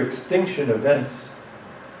 major extinction events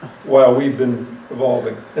while we've been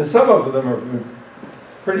evolving. And some of them are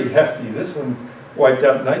pretty hefty. This one wiped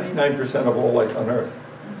out 99% of all life on Earth.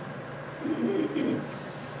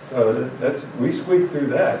 So we squeaked through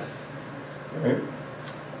that. Right?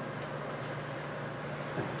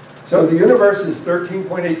 So the universe is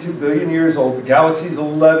 13.82 billion years old. The galaxy is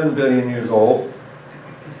 11 billion years old.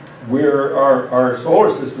 Our solar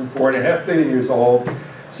system, 4.5 billion years old.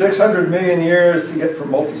 600 million years to get from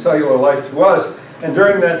multicellular life to us. And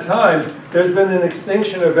during that time, there's been an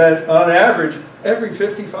extinction event on average every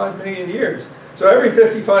 55 million years. So every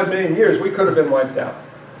 55 million years, we could have been wiped out,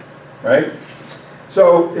 right?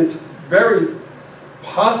 So it's very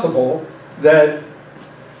possible that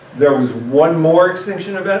there was one more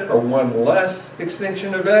extinction event or one less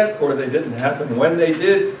extinction event, or they didn't happen when they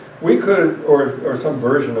did. We could, or some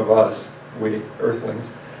version of us, we Earthlings,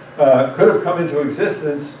 could have come into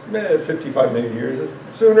existence 55 million years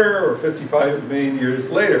sooner or 55 million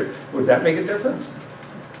years later. Would that make a difference?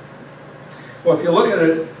 Well, if you look at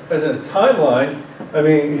it as a timeline, I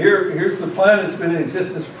mean, here's the planet that's been in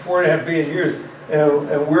existence for 4.5 billion years,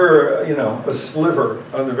 and we're, you know, a sliver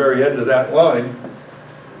on the very end of that line.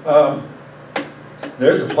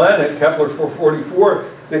 There's a planet, Kepler 444,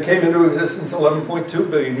 that came into existence 11.2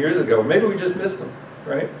 billion years ago. Maybe we just missed them,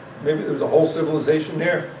 right? Maybe there was a whole civilization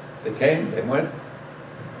there. They came, they went.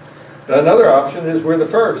 Another option is we're the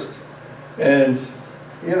first. And,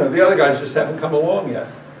 you know, the other guys just haven't come along yet.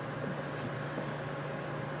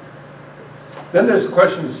 Then there's the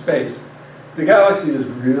question of space. The galaxy is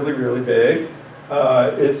really, really big.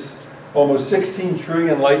 It's almost 16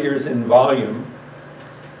 trillion light years in volume.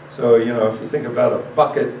 So, you know, if you think about a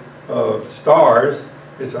bucket of stars,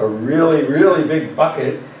 it's a really, really big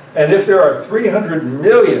bucket. And if there are 300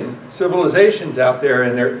 million civilizations out there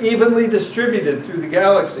and they're evenly distributed through the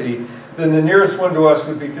galaxy, then the nearest one to us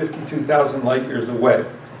would be 52,000 light years away.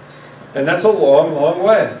 And that's a long, long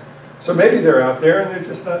way. So maybe they're out there and they're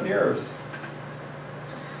just not near us.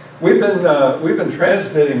 We've been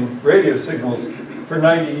transmitting radio signals for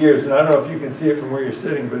 90 years, and I don't know if you can see it from where you're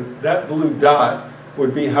sitting, but that blue dot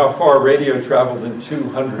would be how far radio traveled in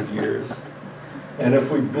 200 years. And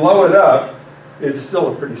if we blow it up, it's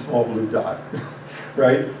still a pretty small blue dot,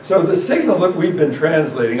 right? So the signal that we've been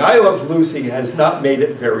translating, I Love Lucy, has not made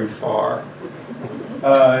it very far.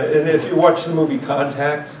 And if you watch the movie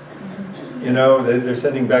Contact, you know, they're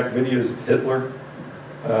sending back videos of Hitler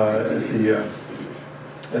at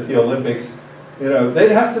the Olympics. You know,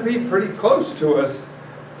 they'd have to be pretty close to us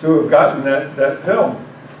to have gotten that film.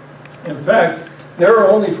 In fact, there are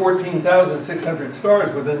only 14,600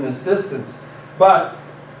 stars within this distance. But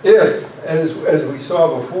if, as we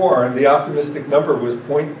saw before, the optimistic number was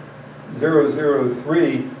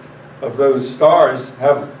 0.003 of those stars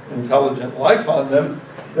have intelligent life on them,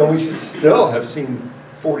 then we should still have seen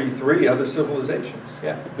 43 other civilizations.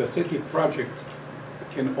 Yeah. The SETI project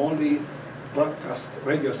can only broadcast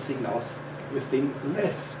radio signals within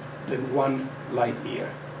less than 1 light year,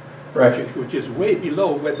 Right. which is way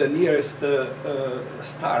below where the nearest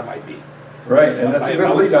star might be. Right, and that's a good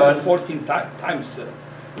About lead on. 14 times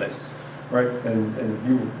less. Right, and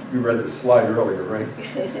you read the slide earlier,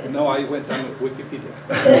 right? No, I went on Wikipedia.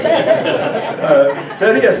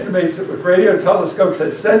 SETI estimates that with radio telescopes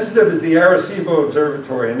as sensitive as the Arecibo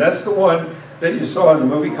Observatory, and that's the one that you saw in the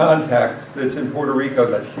movie Contact that's in Puerto Rico,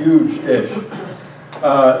 that huge dish.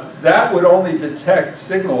 That would only detect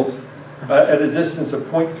signals at a distance of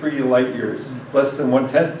 0.3 light years, less than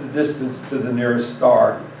 1/10 the distance to the nearest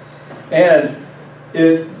star. And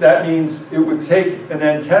that means it would take an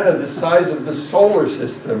antenna the size of the solar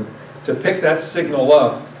system to pick that signal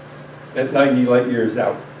up at 90 light years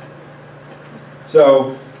out.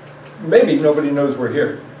 So maybe nobody knows we're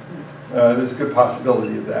here. There's a good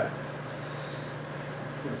possibility of that.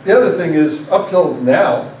 The other thing is, up till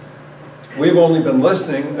now, we've only been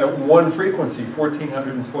listening at one frequency,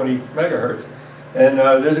 1420 megahertz. And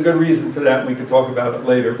there's a good reason for that, and we can talk about it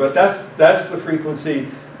later. But that's the frequency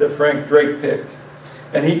that Frank Drake picked.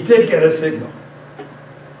 And he did get a signal.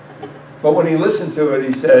 But when he listened to it,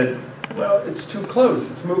 he said, well, it's too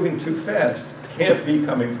close. It's moving too fast. It can't be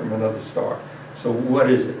coming from another star. So what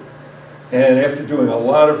is it? And after doing a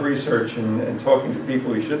lot of research and talking to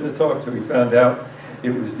people he shouldn't have talked to, he found out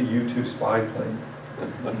it was the U-2 spy plane.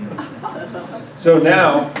 So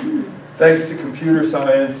now, thanks to computer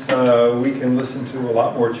science, we can listen to a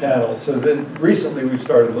lot more channels. So then recently we've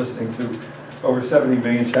started listening to over 70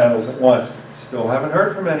 million channels at once. Still haven't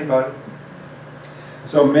heard from anybody.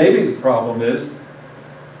 So maybe the problem is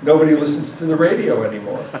nobody listens to the radio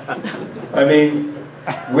anymore. I mean,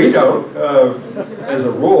 we don't, as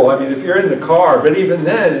a rule. I mean, if you're in the car, but even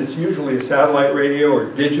then, it's usually a satellite radio or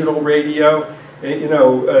digital radio. You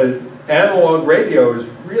know, analog radio is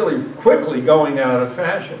really quickly going out of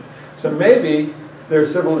fashion. So maybe there are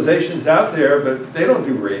civilizations out there, but they don't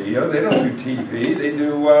do radio, they don't do TV, they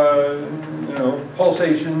do you know,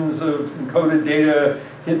 pulsations of encoded data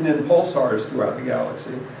hidden in pulsars throughout the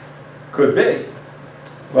galaxy. Could be.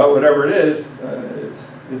 Well, whatever it is,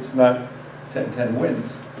 it's not 10-10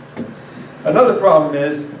 wins. Another problem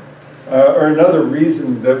is, or another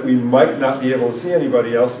reason that we might not be able to see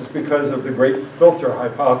anybody else is because of the great filter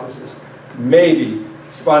hypothesis. Maybe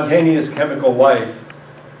spontaneous chemical life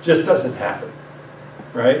just doesn't happen,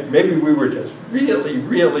 right? Maybe we were just really,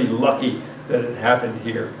 really lucky that it happened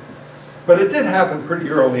here. But it did happen pretty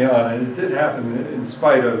early on, and it did happen in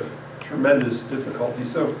spite of tremendous difficulty.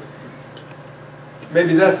 So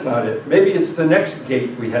maybe that's not it. Maybe it's the next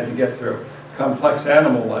gate we had to get through, complex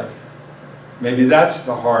animal life. Maybe that's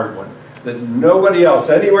the hard one, that nobody else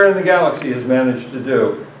anywhere in the galaxy has managed to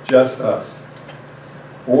do, just us.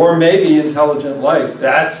 Or maybe intelligent life,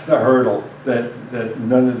 that's the hurdle that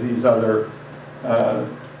none of these other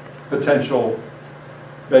potential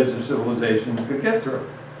beds of civilization could get through.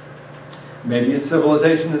 Maybe it's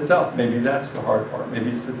civilization itself. Maybe that's the hard part. Maybe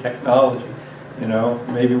it's the technology. You know,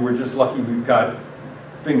 maybe we're just lucky we've got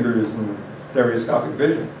fingers and stereoscopic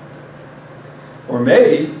vision. Or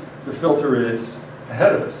maybe the filter is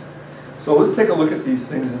ahead of us. So let's take a look at these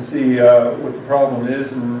things and see what the problem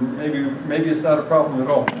is, and maybe it's not a problem at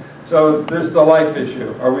all. So there's the life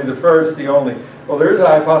issue. Are we the first, the only? Well, there's a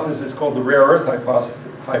hypothesis called the rare earth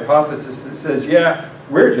hypothesis that says, yeah,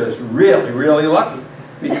 we're just really, really lucky.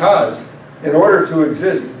 Because in order to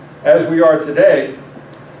exist as we are today,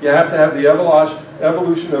 you have to have the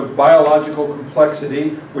evolution of biological complexity,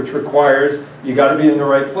 which requires you got to be in the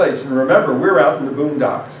right place. And remember, we're out in the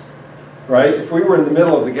boondocks, right? If we were in the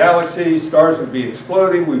middle of the galaxy, stars would be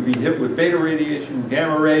exploding, we'd be hit with beta radiation,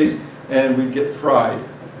 gamma rays, and we'd get fried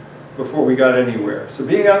before we got anywhere. So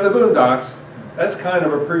being out in the boondocks, that's kind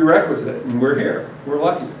of a prerequisite, and we're here. We're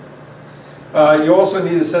lucky. You also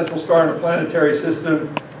need a central star in a planetary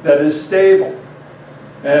system that is stable.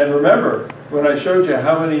 And remember, when I showed you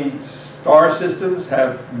how many star systems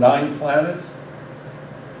have 9 planets,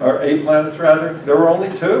 or 8 planets rather, there were only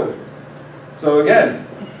 2. So again,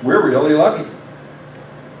 we're really lucky.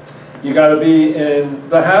 You got to be in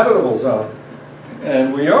the habitable zone,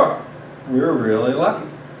 and we are. We're really lucky.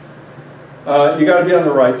 You got to be on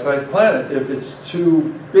the right size planet. If it's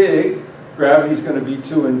too big, gravity's going to be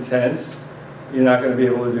too intense. You're not going to be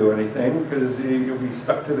able to do anything because you'll be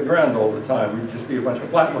stuck to the ground all the time. We'd just be a bunch of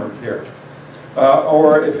flatworms here.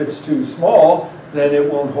 Or if it's too small, then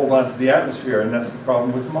it won't hold on to the atmosphere, and that's the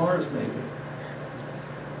problem with Mars, maybe.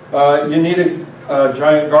 You need a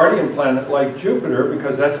giant guardian planet like Jupiter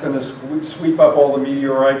because that's going to sweep up all the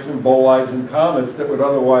meteorites and bolides and comets that would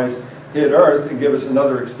otherwise hit Earth and give us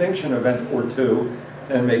another extinction event or two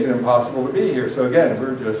and make it impossible to be here. So again,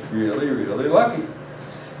 we're just really, really lucky.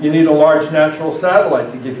 You need a large natural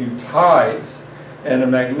satellite to give you tides and a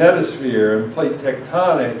magnetosphere and plate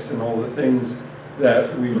tectonics and all the things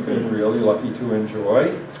that we've been really lucky to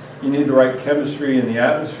enjoy. You need the right chemistry in the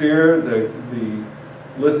atmosphere, the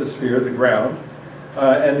lithosphere, the ground,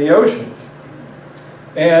 and the oceans.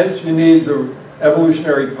 And you need the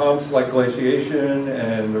evolutionary pumps like glaciation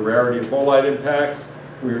and the rarity of bolide impacts.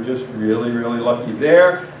 We were just really, really lucky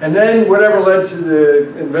there. And then whatever led to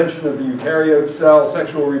the invention of the eukaryote cell,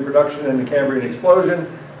 sexual reproduction, and the Cambrian explosion,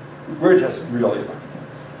 we're just really lucky.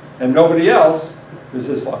 And nobody else is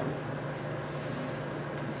this lucky.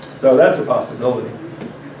 So that's a possibility.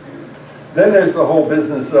 Then there's the whole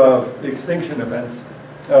business of extinction events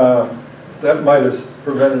that might have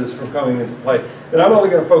prevented us from coming into play. And I'm only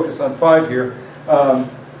going to focus on 5 here,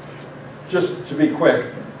 just to be quick.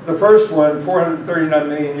 The first one, 439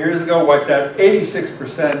 million years ago, wiped out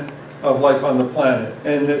 86% of life on the planet.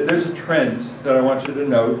 And there's a trend that I want you to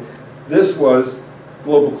note. This was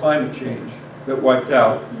global climate change that wiped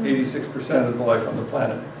out 86% of the life on the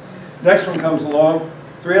planet. Next one comes along,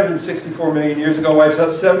 364 million years ago, wipes out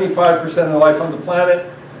 75% of the life on the planet.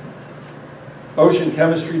 Ocean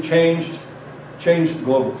chemistry changed the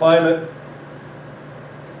global climate.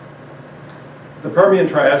 The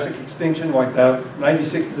Permian-Triassic extinction wiped out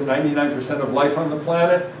 96 to 99% of life on the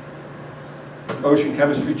planet. Ocean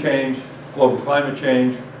chemistry change, global climate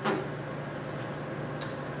change.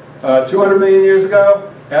 200 million years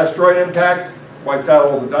ago, asteroid impact wiped out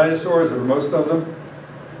all the dinosaurs, or most of them.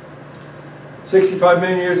 65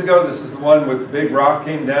 million years ago, this is the one with the big rock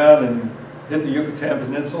came down and hit the Yucatan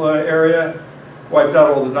Peninsula area, wiped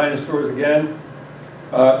out all the dinosaurs again.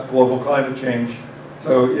 Global climate change.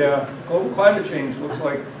 So yeah, global climate change looks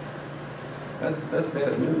like that's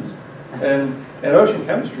bad news. And ocean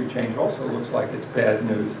chemistry change also looks like it's bad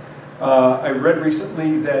news. I read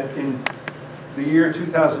recently that in the year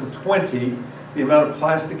 2020, the amount of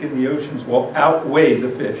plastic in the oceans will outweigh the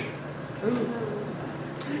fish.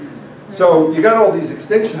 So you got all these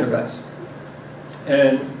extinction events,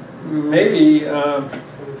 and maybe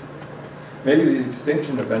these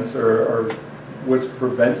extinction events are what's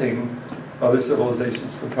preventing other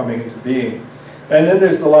civilizations from coming into being. And then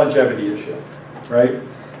there's the longevity issue, right?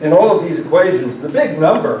 In all of these equations, the big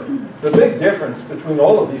number, the big difference between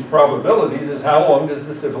all of these probabilities is how long does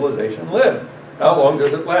the civilization live? How long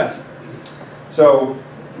does it last? So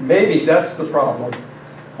maybe that's the problem.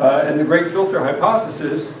 And the great filter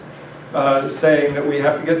hypothesis saying that we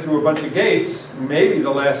have to get through a bunch of gates, maybe the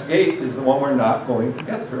last gate is the one we're not going to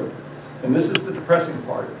get through. And this is the depressing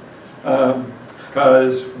part.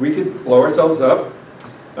 Because we could blow ourselves up,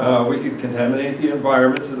 we could contaminate the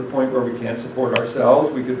environment to the point where we can't support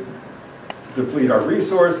ourselves, we could deplete our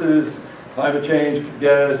resources, climate change could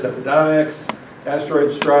get us, epidemics,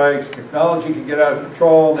 asteroid strikes, technology could get out of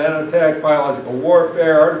control, nanotech, biological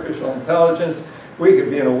warfare, artificial intelligence. We could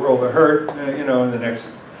be in a world of hurt, in the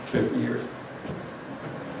next 50 years.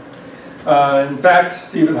 In fact,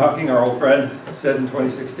 Stephen Hawking, our old friend, said in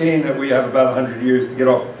 2016 that we have about 100 years to get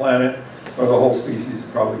off the planet, or the whole species is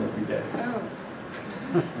probably going to be dead.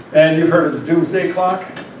 And you've heard of the doomsday clock.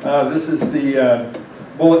 This is the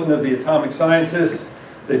bulletin of the atomic scientists.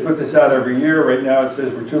 They put this out every year. Right now it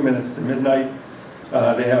says we're 2 minutes to midnight.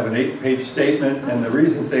 They have an 8-page statement, and the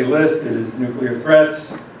reasons they list is nuclear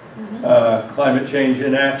threats, climate change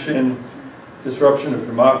inaction, disruption of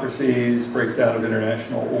democracies, breakdown of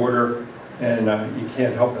international order, and you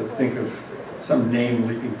can't help but think of some name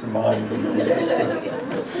leaping to mind.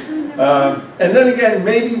 And then again,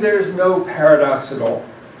 maybe there's no paradox at all.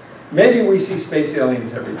 Maybe we see space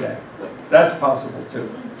aliens every day. That's possible too.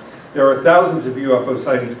 There are thousands of UFO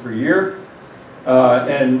sightings per year.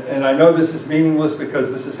 And I know this is meaningless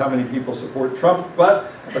because this is how many people support Trump,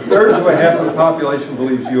 but 1/3 to 1/2 of the population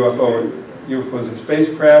believes UFOs are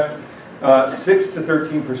spacecraft. 6 to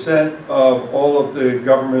 13% of all of the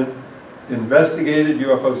government investigated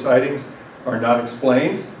UFO sightings are not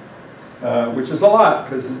explained, which is a lot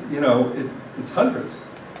because, it's hundreds.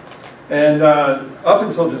 And up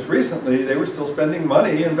until just recently, they were still spending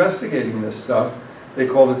money investigating this stuff. They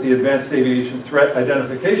called it the Advanced Aviation Threat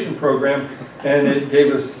Identification Program, and it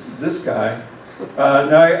gave us this guy.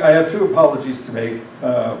 Now, I have 2 apologies to make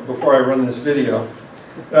before I run this video.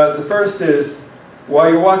 The first is, while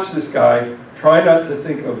you watch this guy, try not to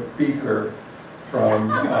think of Beaker from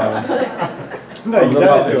The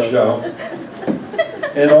Muppet Show.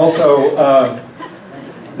 And also,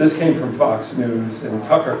 this came from Fox News, and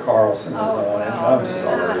Tucker Carlson was on it. I'm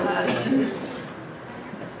sorry.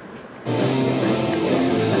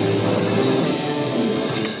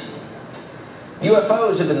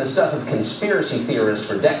 UFOs have been the stuff of conspiracy theorists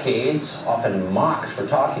for decades, often mocked for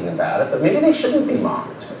talking about it, but maybe they shouldn't be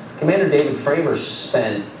mocked. Commander David Fravor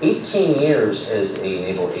spent 18 years as a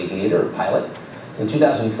naval aviator, a pilot. In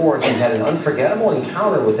 2004, he had an unforgettable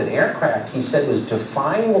encounter with an aircraft he said was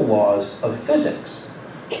defying the laws of physics.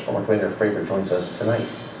 Former Commander Fravor joins us tonight.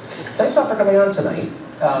 Thanks a lot for coming on tonight.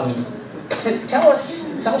 Tell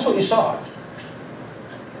us what you saw.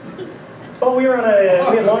 Well, we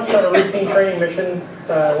had launched on a routine training mission.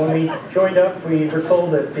 When we joined up, we were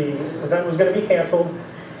told that the event was going to be canceled,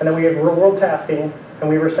 and then we had real-world tasking, and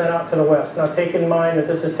we were sent out to the west. Now, take in mind that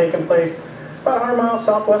this has taken place about 100 miles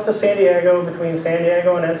southwest of San Diego, between San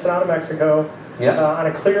Diego and Ensenada, Mexico, on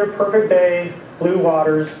a clear, perfect day, blue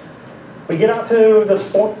waters. We get out to the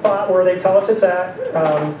spot where they tell us it's at.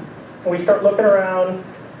 We start looking around,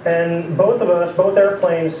 and both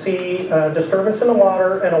airplanes see a disturbance in the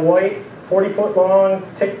water and a white 40-foot long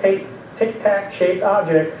tic-tac shaped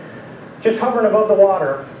object just hovering above the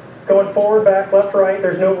water, going forward, back, left, right.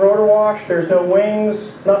 There's no rotor wash, there's no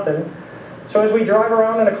wings, nothing. So as we drive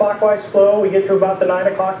around in a clockwise flow, we get to about the 9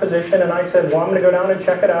 o'clock position, and I said, well, I'm going to go down and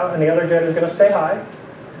check it out, and the other jet is going to stay high.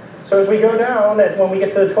 So as we go down, when we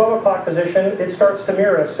get to the 12 o'clock position, it starts to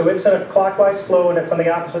mirror us. So it's in a clockwise flow, and it's on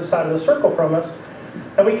the opposite side of the circle from us.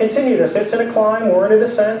 And we continue this. It's in a climb, we're in a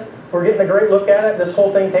descent, we're getting a great look at it. This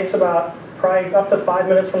whole thing takes about probably up to 5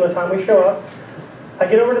 minutes from the time we show up. I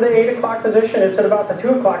get over to the 8 o'clock position, it's at about the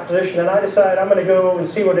 2 o'clock position, and I decide I'm going to go and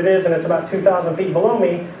see what it is, and it's about 2,000 feet below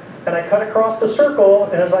me. And I cut across the circle,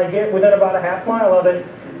 and as I get within about a half mile of it,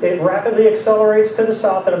 it rapidly accelerates to the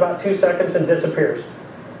south in about 2 seconds and disappears.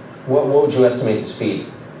 What would you estimate the speed?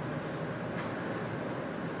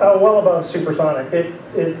 Well above supersonic.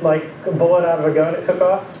 It like a bullet out of a gun, it took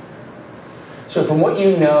off. So from what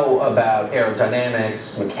you know about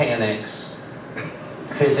aerodynamics, mechanics,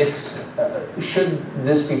 physics, should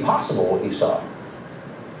this be possible, what you saw?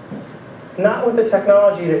 Not with the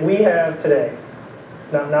technology that we have today.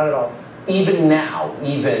 Not at all. Even now,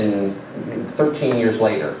 even 13 years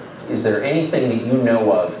later, is there anything that you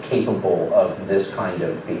know of capable of this kind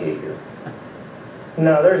of behavior?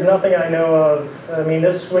 No, there's nothing I know of. I mean,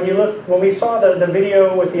 when we saw the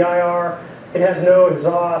video with the IR, it has no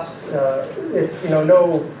exhaust,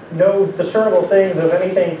 no discernible things of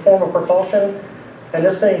anything form of propulsion. And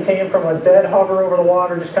this thing came from a dead hover over the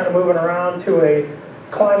water, just kind of moving around, to a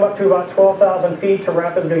climb up to about 12,000 feet to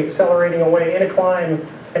rapidly accelerating away in a climb,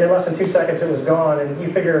 and in less than 2 seconds it was gone. And you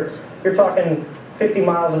figure, you're talking 50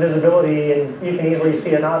 miles of visibility, and you can easily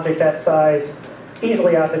see an object that size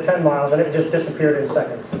easily out to 10 miles, and it just disappeared in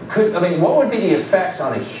seconds. What would be the effects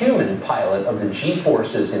on a human pilot of the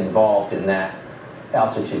G-forces involved in that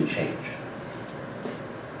altitude change?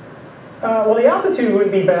 Well, the altitude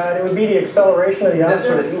wouldn't be bad. It would be the acceleration of the object.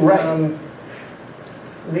 That's right.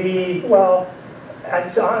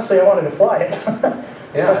 Honestly, I wanted to fly it.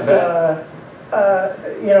 Yeah, but,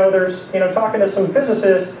 talking to some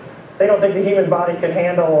physicists, they don't think the human body could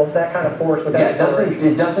handle that kind of force with that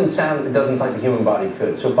acceleration. It doesn't sound like the human body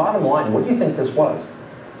could. So bottom line, what do you think this was?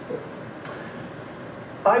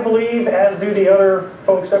 I believe, as do the other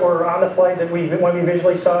folks that were on the flight, that when we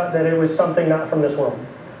visually saw it, that it was something not from this world.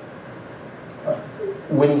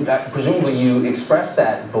 When presumably you expressed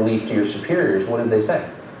that belief to your superiors, what did they say?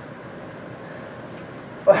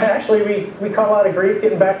 Well, actually, we caught a lot of grief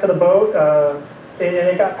getting back to the boat, and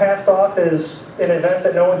it got passed off as an event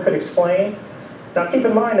that no one could explain. Now, keep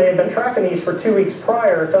in mind, they had been tracking these for 2 weeks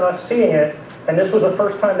prior to us seeing it, and this was the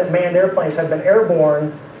first time that manned airplanes had been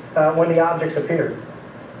airborne when the objects appeared.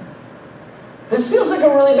 This feels like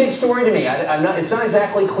a really big story to me. It's not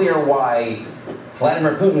exactly clear why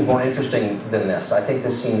Vladimir Putin's more interesting than this. I think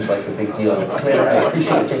this seems like a big deal. Commander, I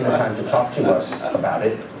appreciate you taking the time to talk to us about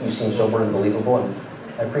it. You seem sober and believable, and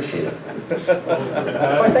I appreciate it.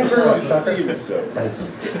 Well, thank you very much, Doctor. Thanks.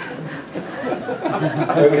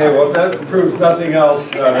 Okay, well, if that proves nothing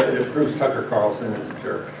else, it proves Tucker Carlson is a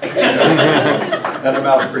jerk. And a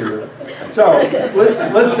mouth breather. So,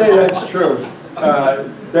 let's say that's true.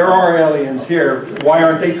 There are aliens here. Why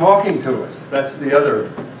aren't they talking to us? That's the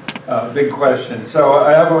other big question. So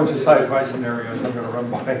I have a bunch of sci-fi scenarios I'm going to run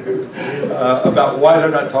by you about why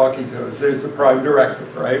they're not talking to us. There's the Prime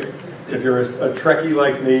Directive, right? If you're a Trekkie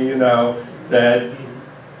like me, you know that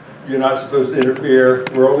you're not supposed to interfere.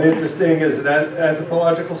 We're only interesting as an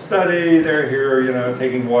anthropological study. They're here,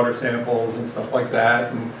 taking water samples and stuff like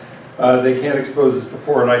that. And they can't expose us to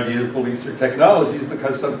foreign ideas, beliefs, or technologies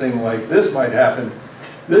because something like this might happen.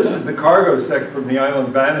 This is the cargo sec from the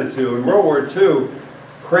island Vanuatu. In World War II,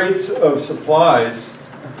 crates of supplies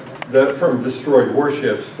from destroyed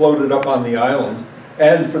warships floated up on the island.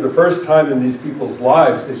 And for the first time in these people's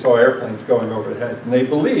lives, they saw airplanes going overhead. And they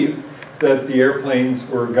believed that the airplanes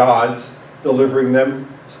were gods delivering them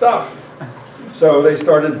stuff. So they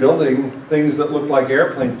started building things that looked like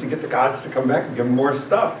airplanes to get the gods to come back and give them more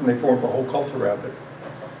stuff, and they formed a whole cult around it.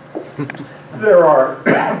 There are,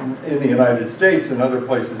 in the United States and other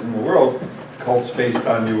places in the world, cults based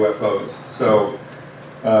on UFOs. So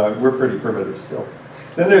we're pretty primitive still.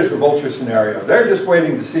 Then there's the vulture scenario. They're just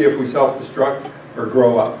waiting to see if we self-destruct or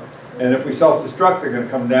grow up. And if we self-destruct, they're going to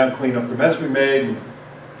come down, clean up the mess we made, and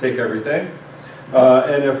take everything.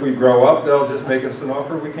 And if we grow up, they'll just make us an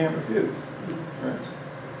offer we can't refuse. Right.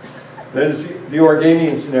 There's the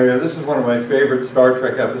Organian scenario. This is one of my favorite Star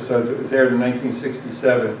Trek episodes. It was aired in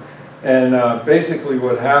 1967. And basically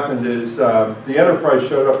what happened is the Enterprise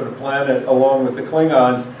showed up at a planet along with the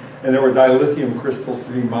Klingons, and there were dilithium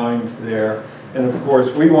crystal-free mines there. And of course,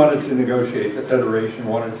 we wanted to negotiate. The Federation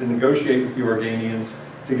wanted to negotiate with the Organians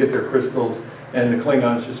to get their crystals, and the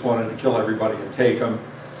Klingons just wanted to kill everybody and take them.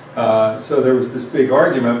 So there was this big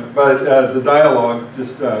argument, but the dialogue,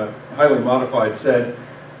 just highly modified, said,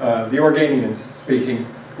 the Organians speaking,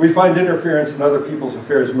 "We find interference in other people's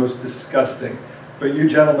affairs most disgusting, but you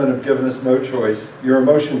gentlemen have given us no choice. Your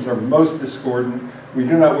emotions are most discordant. We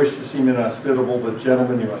do not wish to seem inhospitable, but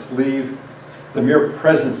gentlemen, you must leave. The mere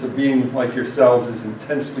presence of beings like yourselves is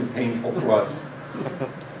intensely painful to us."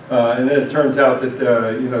 And then it turns out that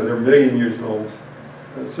you know, they're a million years old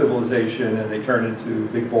civilization, and they turn into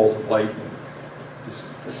big balls of light and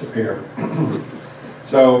just disappear.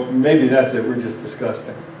 So maybe that's it. We're just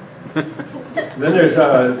disgusting. Then there's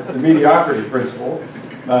the mediocrity principle.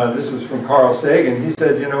 This was from Carl Sagan. He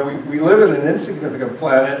said, you know, we live in an insignificant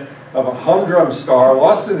planet of a humdrum star,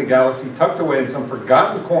 lost in the galaxy, tucked away in some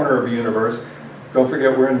forgotten corner of the universe. Don't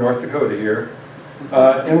forget we're in North Dakota here.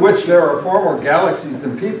 In which there are far more galaxies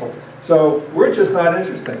than people. So we're just not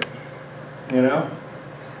interesting, you know?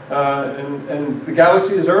 And the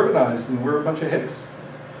galaxy is urbanized, and we're a bunch of hicks.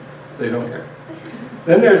 They don't care.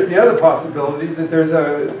 Then there's the other possibility that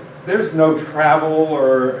there's no travel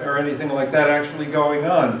or anything like that actually going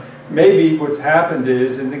on. Maybe what's happened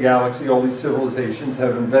is, in the galaxy, all these civilizations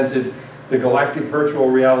have invented the galactic virtual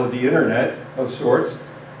reality internet of sorts.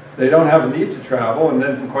 They don't have a need to travel, and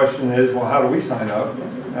then the question is, well, how do we sign up?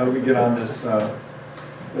 How do we get on this,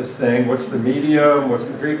 this thing? What's the medium? What's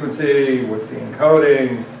the frequency? What's the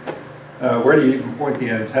encoding? Where do you even point the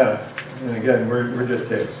antenna? And again, we're just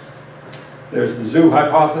hicks. There's the zoo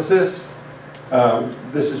hypothesis.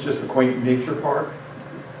 This is just a quaint nature park.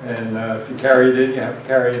 And if you carry it in, you have to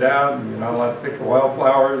carry it out, and you're not allowed to pick the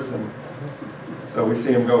wildflowers, and so we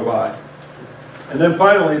see them go by. And then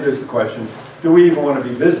finally, there's the question, do we even want to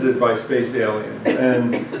be visited by space aliens?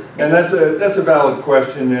 And that's a valid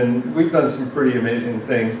question, and we've done some pretty amazing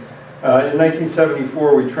things. In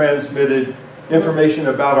 1974, we transmitted information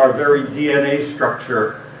about our very DNA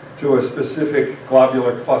structure to a specific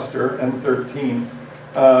globular cluster, M13,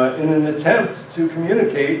 in an attempt to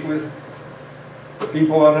communicate with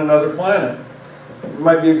people on another planet. It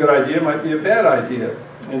might be a good idea, it might be a bad idea.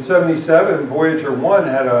 In '77, Voyager 1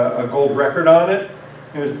 had a gold record on it.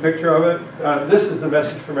 Here's a picture of it. This is the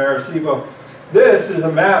message from Arecibo. This is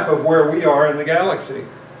a map of where we are in the galaxy.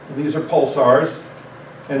 These are pulsars,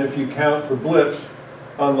 and if you count the blips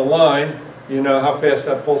on the line, you know how fast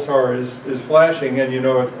that pulsar is flashing, and you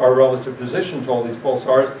know our relative position to all these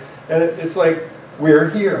pulsars. And it's like, we're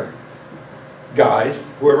here. Guys,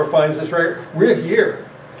 whoever finds this record, we're here.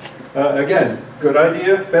 Again, good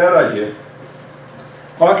idea, bad idea.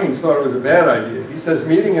 Hawking thought it was a bad idea. He says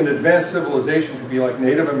meeting an advanced civilization could be like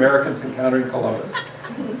Native Americans encountering Columbus.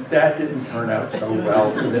 That didn't turn out so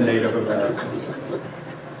well for the Native Americans.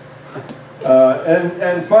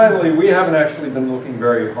 And finally, we haven't actually been looking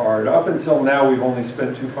very hard. Up until now, we've only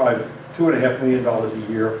spent $2.5 million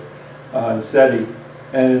a year on SETI.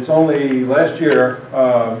 And it's only last year,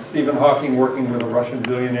 Stephen Hawking, working with a Russian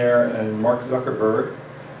billionaire, and Mark Zuckerberg,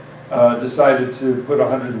 decided to put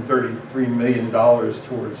 $133 million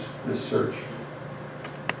towards this search.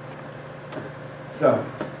 So,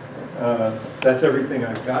 that's everything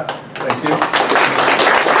I've got. Thank you.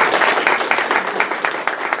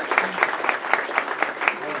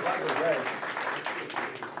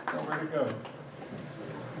 Where to go?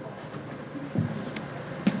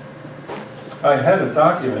 I had a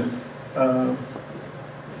document.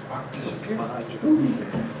 Disappeared.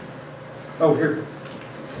 Oh, here.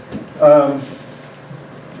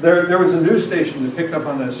 There was a news station that picked up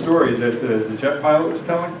on that story that the jet pilot was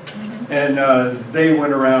telling, and they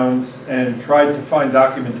went around and tried to find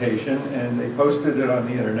documentation, and they posted it on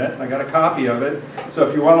the internet, and I got a copy of it. So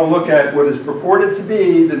if you want to look at what is purported to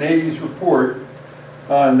be the Navy's report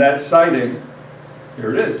on that sighting,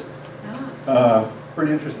 here it is.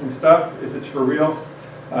 Pretty interesting stuff, if it's for real.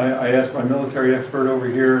 I asked my military expert over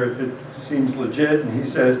here if it seems legit, and he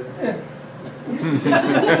says, eh.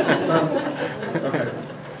 Okay.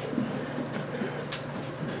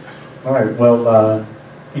 All right, well,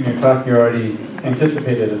 in your talk you already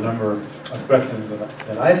anticipated a number of questions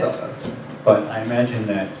that I thought of, but I imagine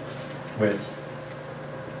that with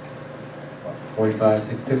 45,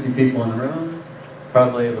 60, 50 people in the room,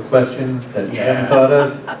 probably have a question that you haven't thought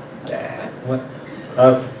of. Yeah. What?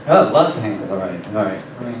 Oh, lots of hands already. All right.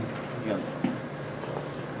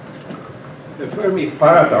 The Fermi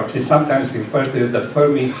paradox is sometimes referred to as the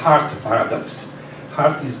Fermi Hart paradox.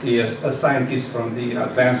 Hart is a scientist from the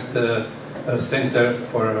Advanced Center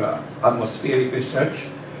for Atmospheric Research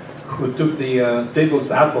who took the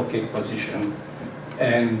devil's advocate position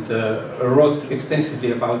and wrote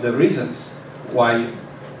extensively about the reasons why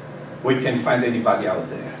we can find anybody out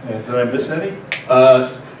there. Did I miss any?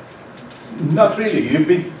 Not really. You've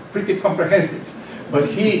been pretty comprehensive. But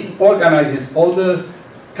he organizes all the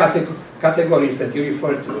categories that you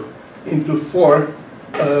refer to into 4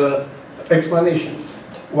 explanations.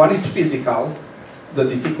 One is physical, the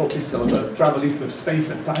difficulties of traveling through space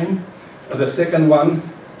and time. The second one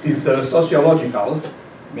is sociological.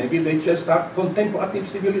 Maybe they just are contemplative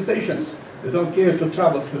civilizations. They don't care to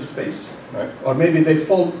travel through space. Right. Or maybe they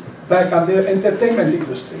fall back on the entertainment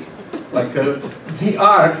industry, like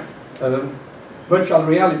VR, virtual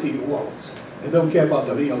reality worlds. They don't care about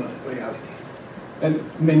the real reality. And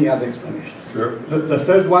many other explanations. Sure. The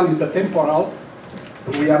third one is the temporal.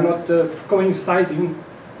 We are not coinciding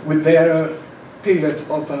with their period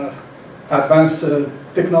of advanced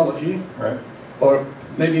technology. Right. Or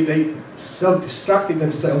maybe they self-destructed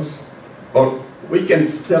themselves, or we can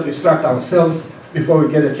self-destruct ourselves before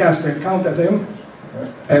we get a chance to encounter them.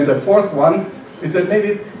 Right. And the fourth one is that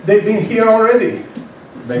maybe they've been here already,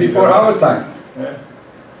 Maybe before they're our us. time. Yeah.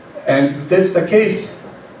 And if that's the case,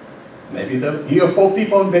 maybe the UFO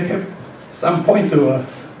people may have some point to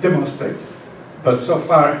demonstrate. But so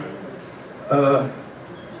far,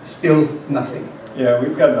 still nothing. Yeah,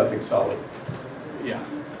 we've got nothing solid. Yeah.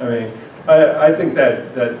 I mean, I think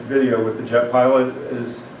that video with the jet pilot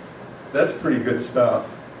that's pretty good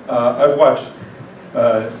stuff. I've watched,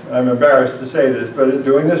 I'm embarrassed to say this, but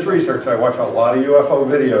doing this research, I watch a lot of UFO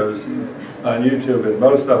videos on YouTube, and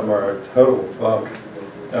most of them are a total bunk.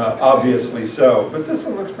 Obviously so, but this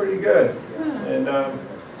one looks pretty good. And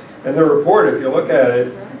the report, if you look at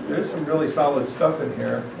it, there's some really solid stuff in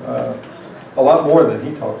here. A lot more than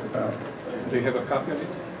he talked about. Do you have a copy of it?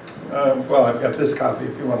 Well, I've got this copy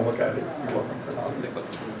if you want to look at it. You're welcome to.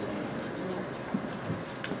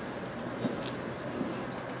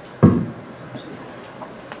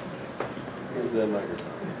 Here's the microphone.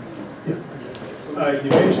 You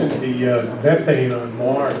mentioned the methane on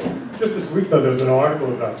Mars. Just this week, though, there was an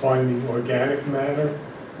article about finding organic matter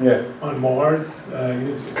on Mars. You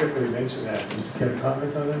didn't specifically mention that. Can you get a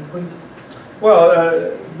comment on that, please? Well,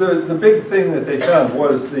 the big thing that they found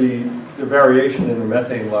was the variation in the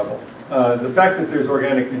methane level. The fact that there's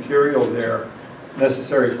organic material there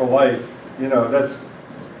necessary for life, you know,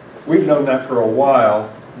 we've known that for a while.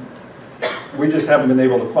 We just haven't been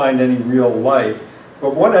able to find any real life.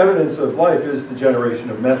 But one evidence of life is the generation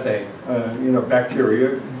of methane. You know,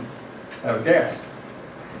 bacteria have gas.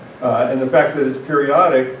 And the fact that it's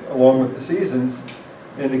periodic, along with the seasons,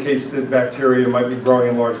 indicates that bacteria might be growing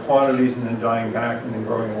in large quantities and then dying back and then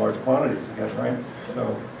growing in large quantities again, right?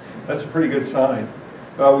 So that's a pretty good sign.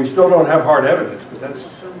 We still don't have hard evidence, but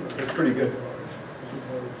that's pretty good.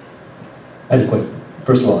 I had a quick,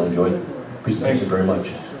 first of all, I enjoyed the presentation very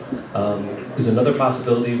much. Is another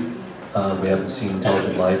possibility we haven't seen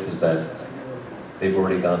intelligent life is that they've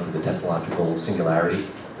already gone through the technological singularity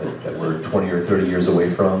that we're 20 or 30 years away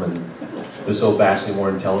from, and they're so vastly more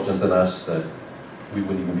intelligent than us that we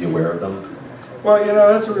wouldn't even be aware of them? Well, you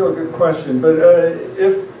know, that's a real good question, but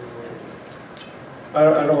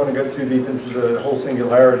I don't want to go too deep into the whole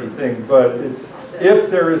singularity thing, but if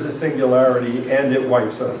there is a singularity and it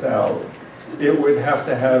wipes us out, it would have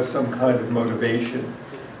to have some kind of motivation.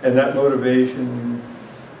 And that motivation,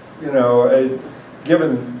 you know,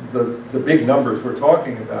 given the big numbers we're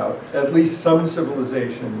talking about, at least some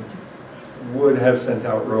civilization would have sent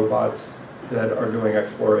out robots that are doing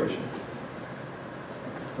exploration,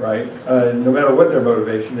 right? No matter what their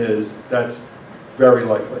motivation is, that's very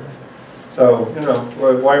likely. So, you know,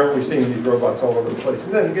 why aren't we seeing these robots all over the place?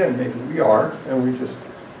 And then again, maybe we are, and we just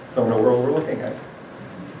don't know what we're looking at.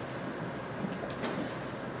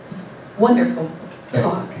 Wonderful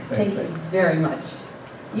talk. Thanks. Thank you very much.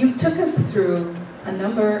 You took us through a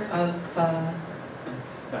number of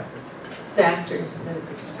factors that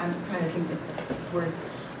I'm trying to think of the word.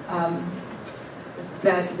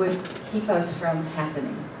 that would keep us from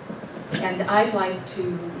happening. And I'd like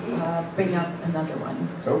to bring up another one.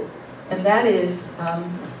 So? And that is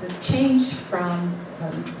the change from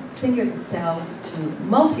singular cells to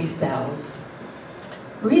multi-cells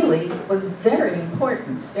really was very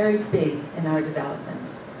important, very big in our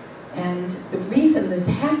development. And the reason this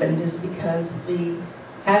happened is because the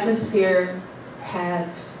atmosphere had,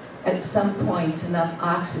 at some point, enough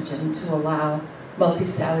oxygen to allow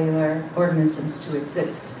multicellular organisms to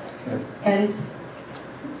exist. Yeah. And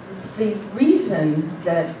the reason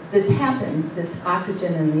that this happened, this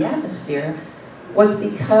oxygen in the atmosphere, was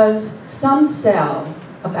because some cell,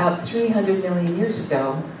 about 300 million years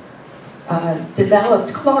ago,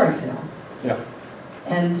 developed chlorophyll. Yeah.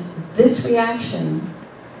 And this reaction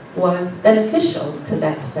was beneficial to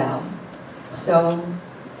that cell. So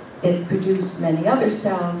it produced many other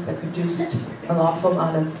cells that produced an awful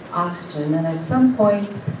lot of oxygen, and at some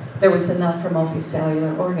point there was enough for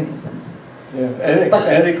multicellular organisms. Yeah,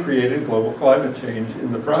 and it created global climate change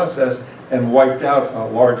in the process and wiped out a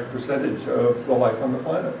large percentage of the life on the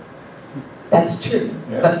planet. That's true,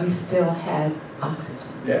 Yeah. but we still had oxygen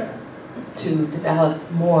Yeah. to develop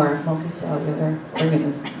more multicellular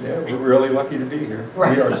organisms. Yeah, we're really lucky to be here.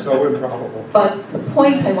 Right. We are so improbable. But the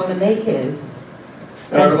point I want to make is,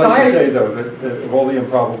 And I as would far like to as say, though, that of all the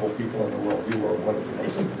improbable people in the world, you are one of the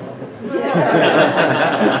most improbable.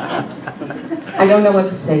 I don't know what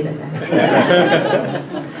to say to that.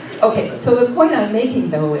 Okay, so the point I'm making,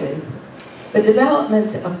 though, is the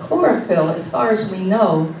development of chlorophyll, as far as we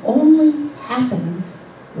know, only happened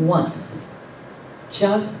once.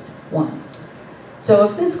 Just once. So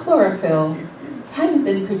if this chlorophyll hadn't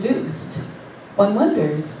been produced, one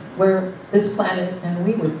wonders where this planet and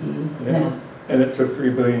we would be now. And it took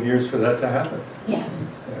 3 billion years for that to happen.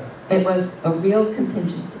 Yes. Yeah. It was a real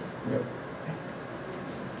contingency. Yep.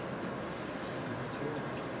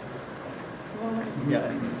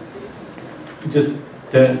 Yeah. Just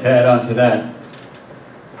to add on to that,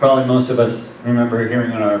 probably most of us remember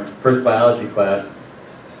hearing in our first biology class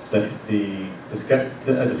that a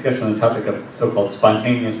discussion on the topic of so-called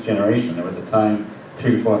spontaneous generation. There was a time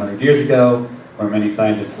 300 to 400 years ago where many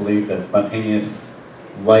scientists believed that spontaneous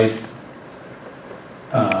life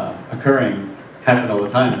occurring happened all the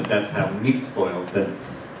time, that that's how meat spoiled, that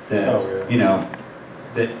you know,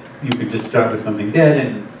 that you could just start with something dead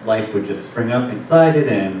and life would just spring up inside it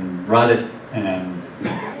and rot it, and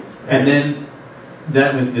then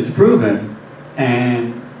that was disproven,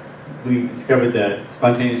 and we discovered that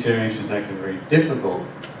spontaneous generation is actually very difficult,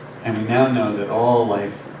 and we now know that all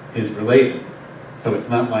life is related. So it's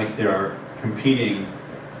not like there are competing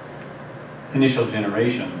initial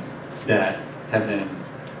generations that have been,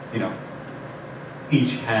 you know,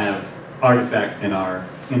 each have artifacts in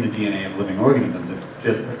the DNA of living organisms. It's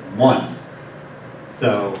just once.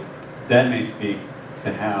 So that may speak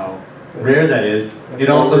to how rare that is. It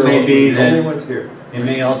also may be that it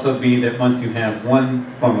may also be that once you have one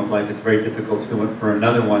form of life, it's very difficult for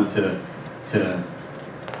another one to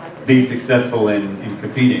be successful in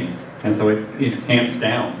competing, and so it tamps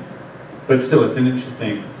down. But still, it's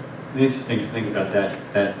interesting to think about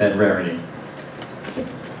that rarity.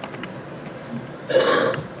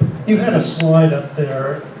 You had a slide up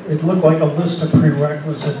there. It looked like a list of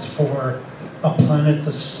prerequisites for a planet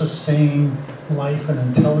to sustain life and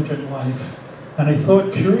intelligent life. And I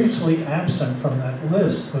thought curiously absent from that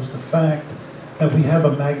list was the fact that we have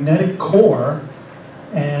a magnetic core,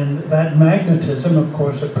 and that magnetism, of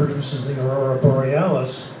course, it produces the aurora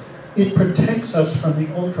borealis. It protects us from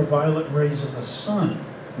the ultraviolet rays of the sun.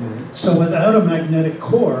 Mm-hmm. So without a magnetic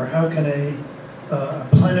core, how can a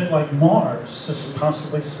planet like Mars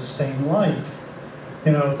possibly sustain life?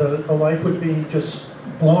 You know, the life would be just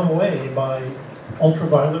blown away by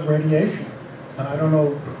ultraviolet radiation. And I don't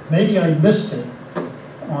know, maybe I missed it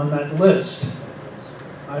on that list.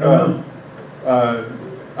 I don't know.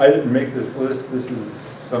 I didn't make this list. This is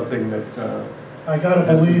something that... I gotta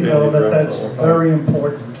believe, though, that that's very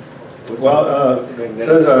important. Well, it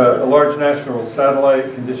says a large natural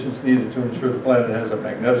satellite, conditions needed to ensure the planet has a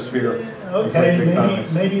magnetosphere. Okay,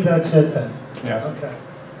 maybe that's it then. Yeah. Okay.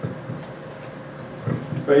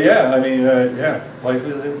 But yeah, I mean, yeah, life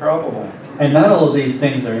is improbable. And not all of these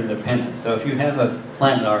things are independent. So if you have a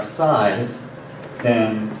planet our size,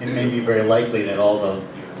 then it may be very likely that all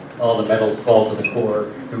the metals fall to the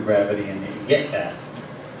core through gravity, and you get that.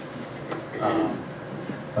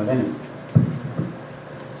 But anyway.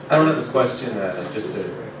 I don't have a question, just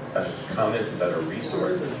a comment about a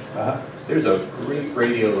resource. There's a great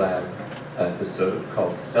Radiolab episode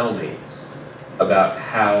called Cellmates about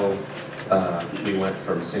how we went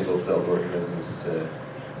from single-celled organisms to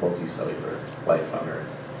multicellular life on Earth.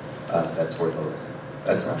 That's worth a listen.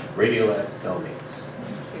 That's Radiolab Cellmates.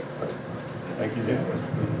 Thank you, Dan.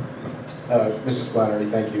 Mr. Flannery,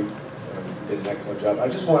 thank you. You did an excellent job. I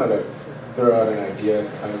just wanted to throw out an idea,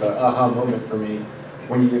 kind of an aha moment for me.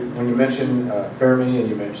 When you mentioned Fermi and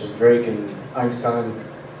you mentioned Drake and Einstein,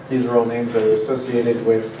 these are all names that are associated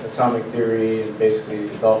with atomic theory and basically the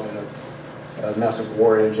development of a massive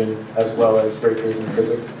war engine, as well as breakthroughs in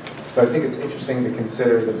physics. So I think it's interesting to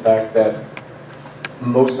consider the fact that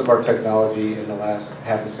most of our technology in the last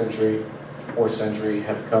half a century or century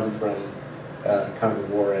have come from kind of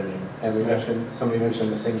the war engine. And somebody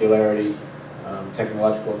mentioned the singularity,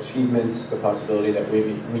 technological achievements, the possibility that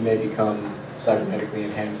we may become cybernetically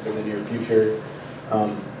enhanced in the near future,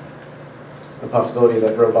 the possibility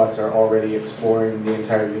that robots are already exploring the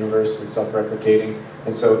entire universe and self-replicating.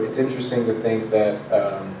 And so it's interesting to think that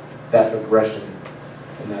that aggression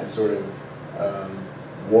and that sort of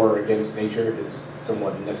war against nature is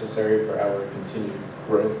somewhat necessary for our continued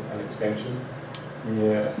growth and expansion.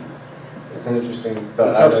 Yeah. It's an interesting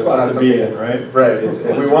thought. It's a tough spot to be in, right? Right.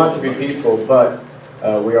 We want to be peaceful, but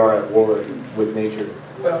we are at war with nature.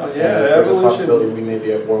 Well, yeah, there's evolution. a possibility we may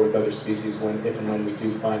be at war with other species if and when we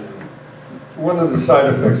do find them. One of the side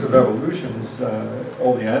effects of evolution is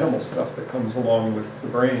all the animal stuff that comes along with the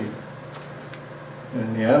brain.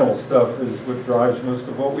 And the animal stuff is what drives most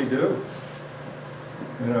of what we do.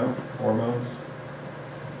 You know, hormones.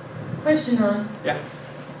 Question, Ron. Yeah.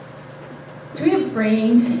 Do we have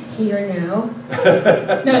brains here now?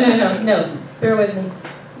 No. Bear with me.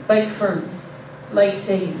 Like Fermi, like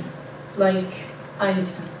Sagan, like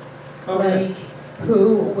Einstein, like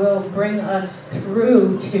who will bring us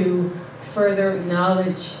through to further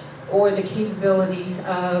knowledge or the capabilities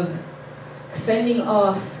of fending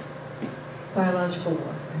off biological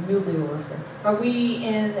warfare, nuclear warfare. Are we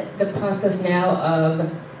in the process now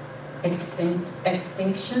of extinction,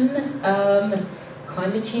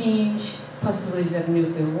 climate change, possibilities of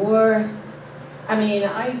nuclear war? I mean,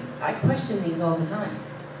 I question these all the time.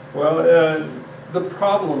 Well, the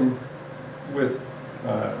problem with,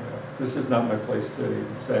 this is not my place to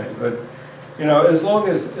even say, but you know, as long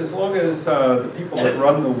as the people that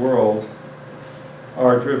run the world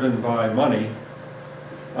are driven by money,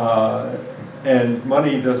 and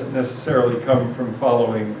money doesn't necessarily come from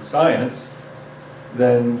following science,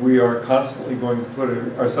 then we are constantly going to put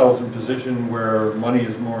ourselves in a position where money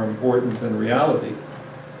is more important than reality.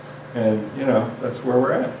 And, you know, that's where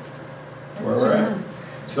we're at.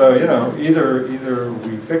 So, you know, either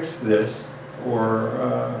we fix this or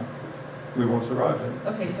we won't survive it.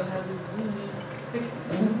 Okay, so how do we fix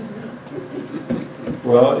this?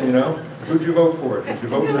 Well, you know, who'd you vote for? Did you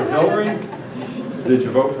vote for Hillary? Did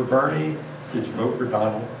you vote for Bernie? Did you vote for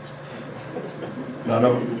Donald? None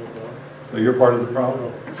of them. So you're part of the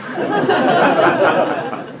problem?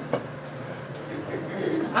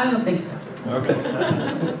 I don't think so. Okay.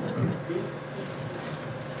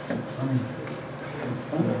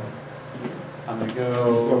 I'm going to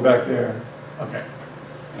go back there. Okay.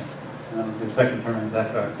 The second term is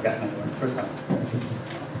after I've gotten it the first time.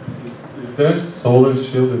 Is there a solar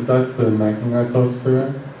shield? Is that the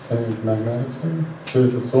magnetosphere? Same as magnetosphere?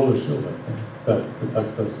 There's a solar shield, I think, that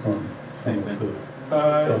protects us from Same thing.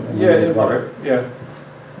 Yeah, in part, yeah.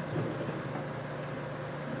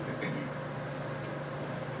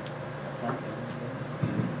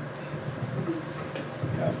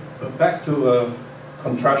 Back to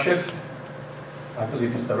Kontrashev, I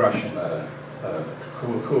believe it's the Russian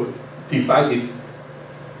who divided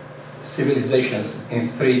civilizations in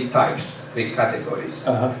three types, three categories.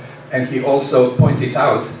 And he also pointed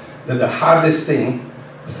out that the hardest thing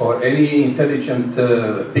for any intelligent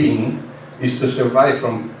being is to survive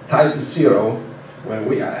from type 0, where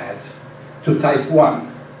we are at, to type 1.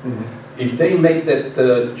 If they make that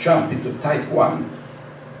jump into type 1,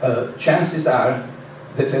 chances are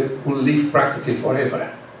that they will live practically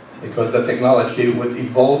forever, because the technology would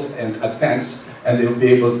evolve and advance, and they'll be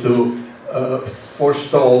able to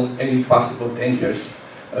forestall any possible dangers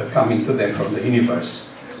coming to them from the universe.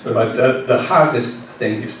 But the hardest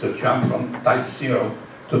thing is to jump from type 0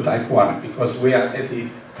 to type 1, because we are at the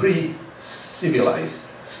pre-civilized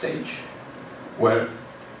stage, where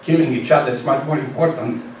killing each other is much more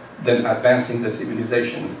important than advancing the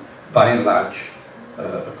civilization by and large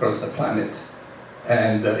across the planet.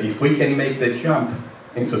 And if we can make the jump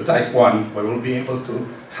into type 1, where we'll be able to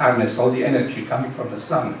harness all the energy coming from the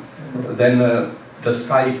sun, then the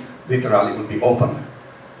sky literally will be open.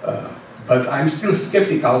 But I'm still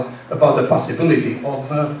skeptical about the possibility of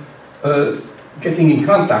getting in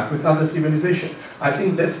contact with other civilizations. I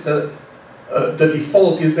think that's the the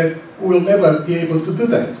default is that we'll never be able to do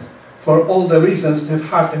that for all the reasons that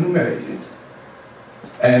Hart enumerated.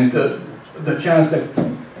 And the chance that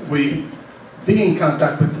we be in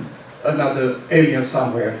contact with another alien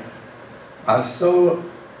somewhere are so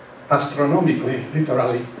astronomically,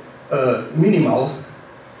 literally, minimal,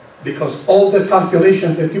 because all the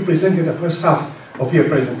calculations that you present in the first half of your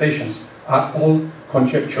presentations are all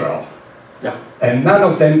conjectural. Yeah. And none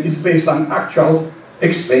of them is based on actual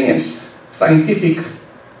experience, scientific,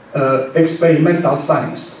 experimental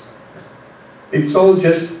science. It's all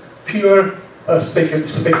just pure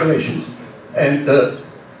speculations. And the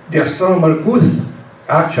astronomer Guth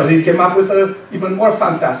actually came up with an even more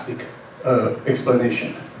fantastic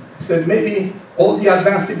explanation. He said maybe all the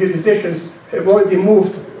advanced civilizations have already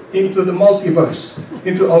moved into the multiverse,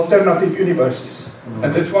 into alternative universes.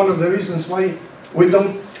 And that's one of the reasons why we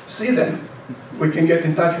don't see them. We can get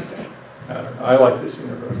in touch with them. I like this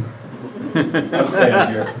universe. I'm staying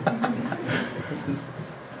here.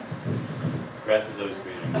 Grass is always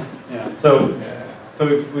greener. Yeah. So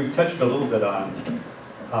we've touched a little bit on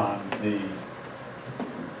the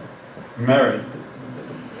merits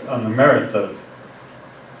of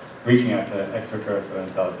reaching out to extraterrestrial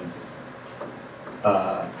intelligence.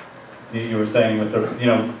 You were saying with the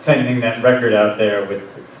sending that record out there with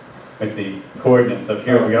the coordinates of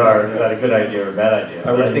here we are, is that a good idea or a bad idea?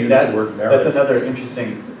 I think that's another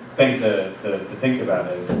interesting thing to think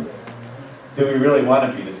about is, do we really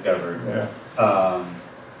want to be discovered? Yeah.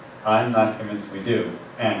 I'm not convinced we do.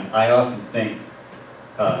 And I often think,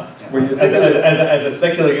 as a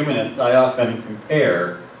secular humanist, I often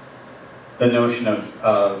compare the notion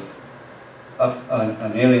of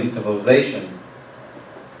an alien civilization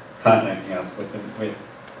contacting us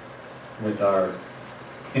with our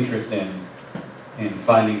interest in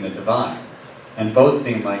finding the divine, and both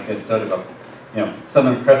seem like it's sort of some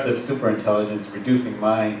impressive superintelligence reducing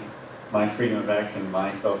my freedom of action,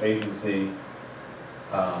 my self-agency,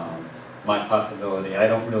 my possibility. I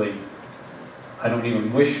don't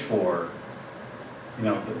even wish for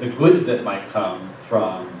the goods that might come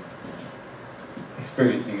from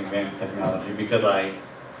experiencing advanced technology, because I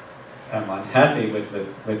am unhappy with the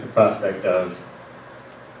prospect of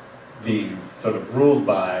being sort of ruled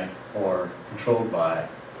by or controlled by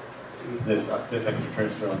this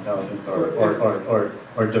extraterrestrial intelligence or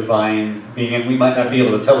divine being, and we might not be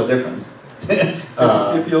able to tell the difference.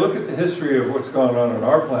 If you look at the history of what's going on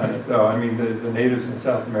our planet, though, I mean, the natives in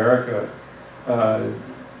South America, the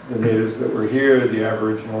natives that were here, the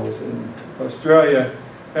Aboriginals in Australia,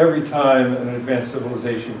 every time an advanced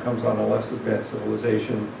civilization comes on a less advanced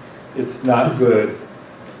civilization, it's not good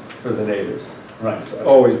for the natives. Right. It's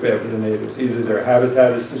always bad for the natives. Either their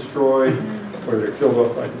habitat is destroyed, or they're killed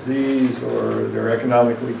off by disease, or they're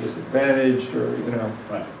economically disadvantaged, or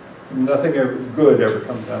right. Nothing good ever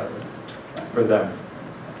comes out of it for them.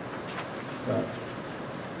 So.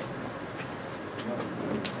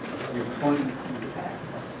 Your point.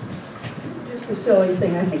 Just a silly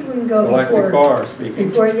thing. I think we can go Galactic Bar speaking.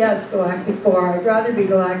 Before, yes, Galactic Bar. I'd rather be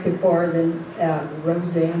Galactic Bar than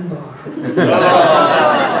Roseanne Bar. I'm going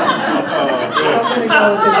to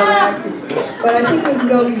go with the Galactic. But I think we can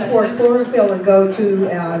go before chlorophyll and go to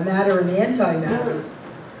matter and antimatter,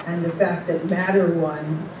 and the fact that matter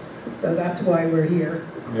won. So that's why we're here.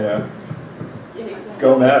 Yeah.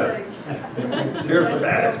 Go matter. It's here for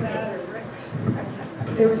matter.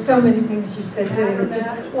 There were so many things you said today that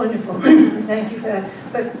just wonderful. Thank you for that.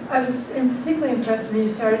 But I was particularly impressed when you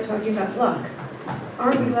started talking about luck.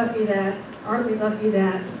 Aren't we lucky that? Aren't we lucky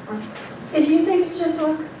that? Do you think it's just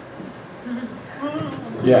luck?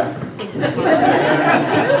 Yeah.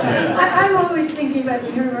 I'm always thinking about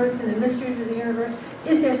the universe and the mysteries of the universe.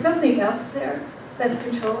 Is there something else there that's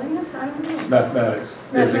controlling us? I don't know. Mathematics.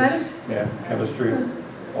 Mathematics? Physics, yeah, chemistry,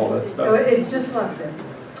 all that stuff. So it's just luck then?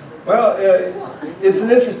 Well, it's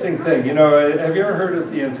an interesting thing. Have you ever heard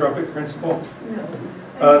of the anthropic principle?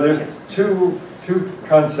 No. There's two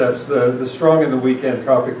concepts, the strong and the weak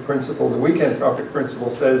anthropic principle. The weak anthropic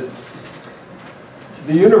principle says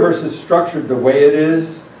the universe is structured the way it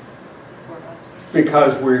is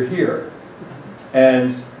because we're here.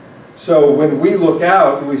 And so when we look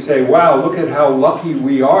out and we say, wow, look at how lucky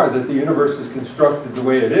we are that the universe is constructed the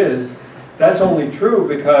way it is, that's only true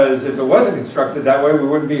because if it wasn't constructed that way, we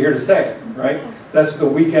wouldn't be here to say it, right? That's the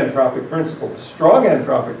weak anthropic principle. The strong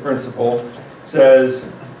anthropic principle says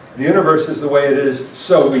the universe is the way it is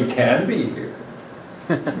so we can be here,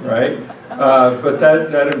 right? But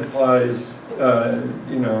that implies,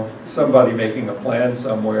 somebody making a plan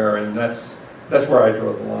somewhere, and that's where I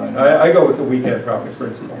draw the line. I go with the weak anthropic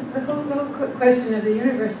principle. The whole question of the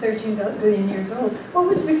universe, 13 billion years old, what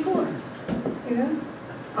was before? You know?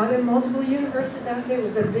 Are there multiple universes out there?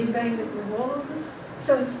 Was there a Big Bang that were all over?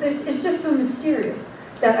 So it's just so mysterious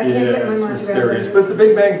that I can't get my mind around mysterious. it. But the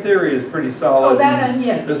Big Bang Theory is pretty solid. Oh, that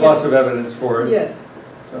yes. There's lots of evidence for it. Yes.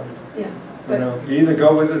 So, yeah. You know, you either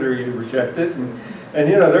go with it or you reject it. And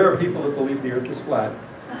you know, there are people that believe the Earth is flat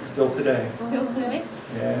still today. Still today?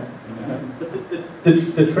 Yeah.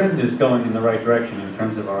 The trend is going in the right direction in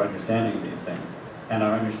terms of our understanding of these things. And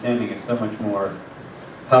our understanding is so much more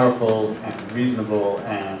powerful and reasonable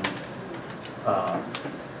and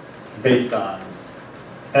based on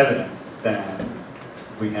evidence than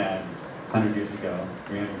we had 100 years ago,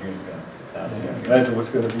 300 years ago, 1,000 years ago. Imagine what's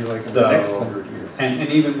going to be like in the next 100 years. And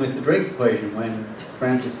even with the Drake equation, when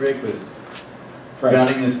Francis Drake was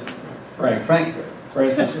drowning his...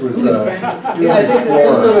 Francis was... yeah, I think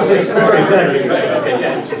that's sort of his story. Exactly. Okay,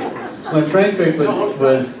 yeah. When Frank Drake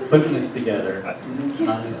was putting this together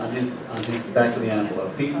on his back of the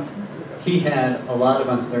envelope, he had a lot of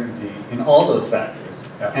uncertainty in all those factors.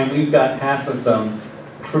 Yeah. And we've got half of them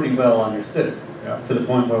pretty well understood, to the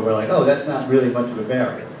point where we're like, oh, that's not really much of a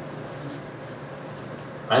barrier.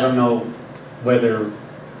 I don't know whether,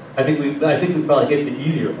 I think we probably get the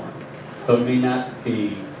easier ones, so it may not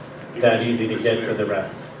be that easy to get to the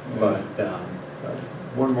rest. But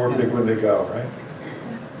one more big one to go, right?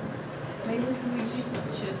 Maybe we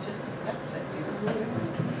should just accept that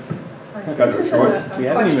I've got no choice. We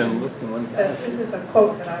haven't even looked in one. This is a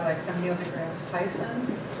quote that I like from Neil deGrasse Tyson.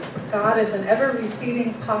 God is an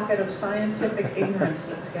ever-receding pocket of scientific ignorance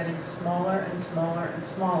that's getting smaller and smaller and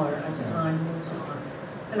smaller as time moves on.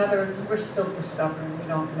 In other words, we're still discovering. We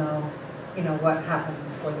don't know, what happened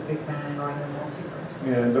before the Big Bang or the multiverse.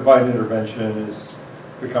 Yeah, divine intervention is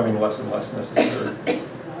becoming less and less necessary.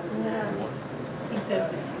 He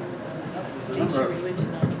says ancient religion.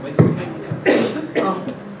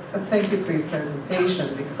 Thank you for your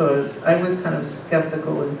presentation, because I was kind of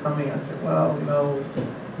skeptical in coming. I said, well, no,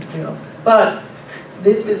 but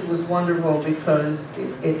this was wonderful because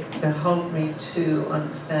it helped me to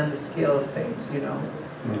understand the scale of things, Yeah,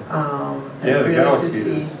 and the really galaxy to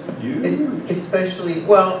see, is huge. especially,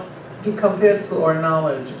 well, compared to our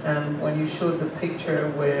knowledge, and when you showed the picture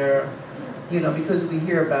where, because we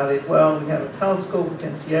hear about it, well, we have a telescope, we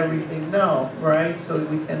can see everything. No, right? So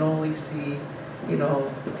we can only see,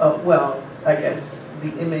 well, I guess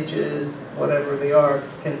the images, whatever they are,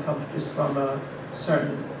 can come just from a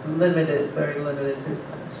certain very limited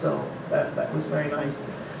distance. So that was very nice.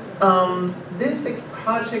 This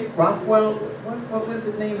Project Rockwell, what was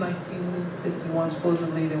it named? 1951.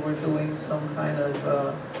 Supposedly they were doing some kind of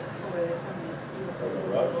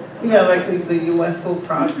like the UFO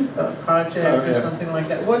project or something like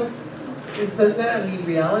that. Does that need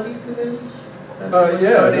reality to this?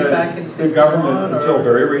 The government, until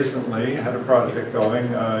very recently, had a project going.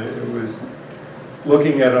 It was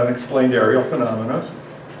looking at unexplained aerial phenomena.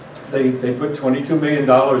 They put $22 million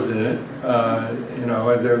in it.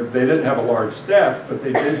 And they didn't have a large staff, but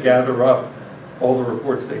they did gather up all the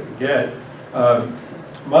reports they could get.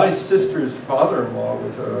 My sister's father-in-law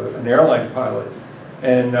was an airline pilot,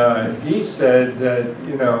 and he said that,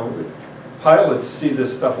 pilots see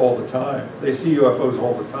this stuff all the time. They see UFOs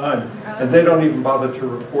all the time, and they don't even bother to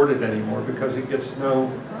report it anymore because it gets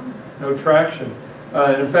no traction.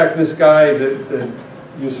 And in fact, this guy that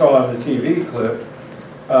you saw on the TV clip,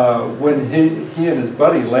 when he and his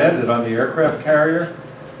buddy landed on the aircraft carrier,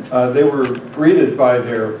 they were greeted by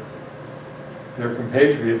their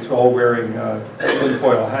compatriots all wearing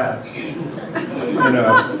tinfoil hats.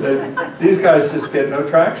 These guys just get no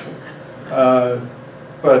traction.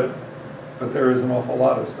 But there is an awful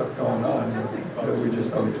lot of stuff going on that we just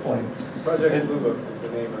don't explain. Project Blue Book is the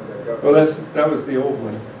name of the government. Well, that was the old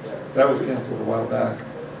one. That was canceled a while back.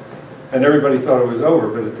 And everybody thought it was over,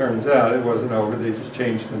 but it turns out it wasn't over. They just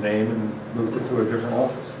changed the name and moved it to a different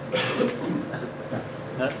office.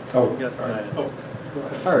 Oh, yeah, sorry.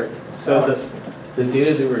 All right. So the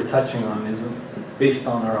data that we're touching on is based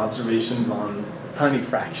on our observations on a tiny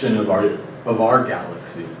fraction of our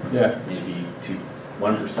galaxy. Yeah. Maybe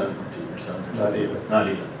 1%, 2% or something. Not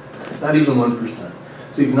even 1%.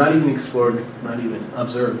 So you've not even explored, not even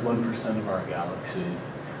observed 1% of our galaxy.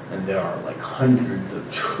 And there are like hundreds of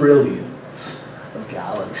trillions of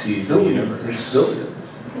galaxies in the universe.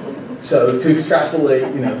 Billions. So to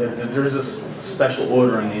extrapolate, there's a special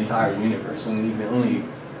order in the entire universe, and we can only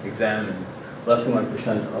examine less than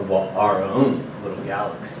 1% of our own little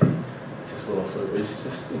galaxy. It's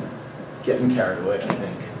just getting carried away, I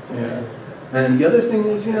think. Yeah. And the other thing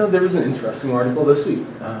is, there was an interesting article this week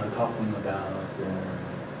talking about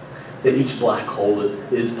that each black hole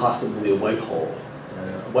is possibly a white hole.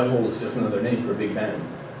 A white hole is just another name for a Big Bang.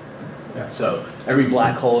 Yeah. So every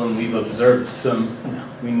black hole, and we've observed some,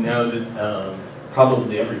 we know that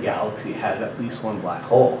probably every galaxy has at least one black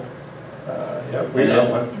hole. Yeah, we know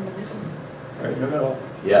one. Right in the middle.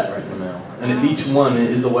 Yeah, right in the middle. And if each one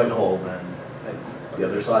is a white hole, then like the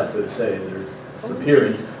other side, so to say, there's this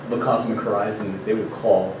appearance of a cosmic horizon that they would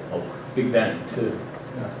call a Big Bang too.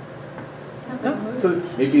 So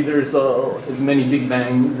maybe there's as many Big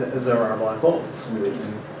Bangs as there are black holes, and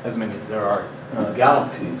as many as there are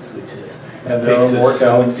galaxies, which is and there are more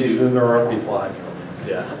galaxies than there are people.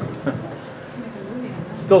 Yeah.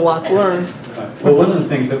 Still a lot to learn. Well, one of the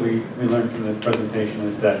things that we learned from this presentation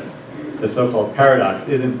is that the so-called paradox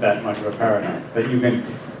isn't that much of a paradox. That you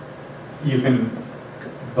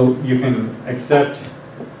can accept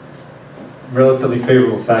relatively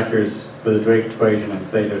favorable factors for the Drake equation and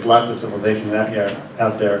say there's lots of civilization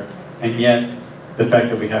out there, and yet the fact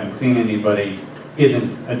that we haven't seen anybody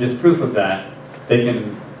isn't a disproof of that. They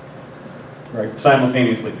can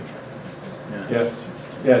simultaneously. Yes.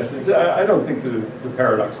 Yes, I don't think the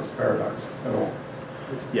paradox is paradox at all.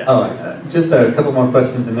 Yeah. Oh, just a couple more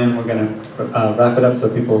questions, and then we're going to wrap it up so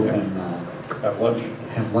people can have lunch,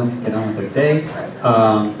 get on with their day.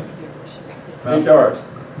 Hey, Doris,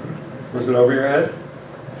 was it over your head?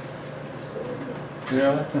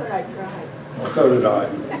 Yeah. Well, so did I.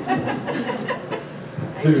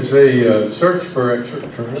 There's a search for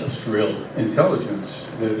extraterrestrial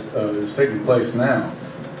intelligence that is taking place now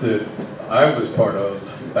that I was part of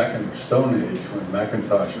back in the Stone Age when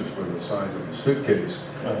Macintoshes were the size of a suitcase.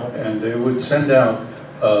 And they would send out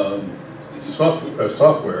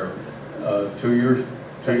software to your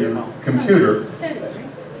computer.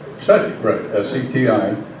 SETI, right,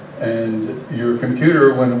 S-E-T-I. And your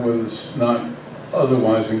computer, when it was not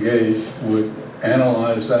otherwise engaged, would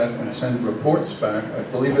analyze that and send reports back. I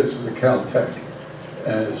believe it's with the Caltech,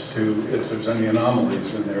 as to if there's any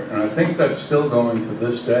anomalies in there. And I think that's still going to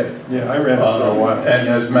this day. Yeah, I read it for a while. And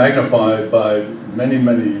has magnified by many,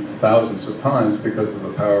 many thousands of times because of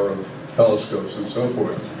the power of telescopes and so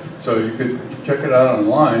forth. So you could check it out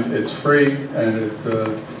online. It's free, and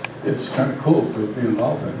it's kind of cool to be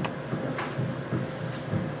involved in.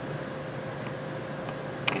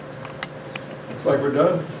 Looks like we're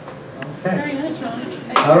done. Okay. Very nice, Ron.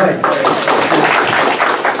 All right.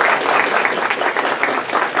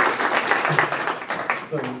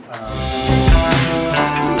 So,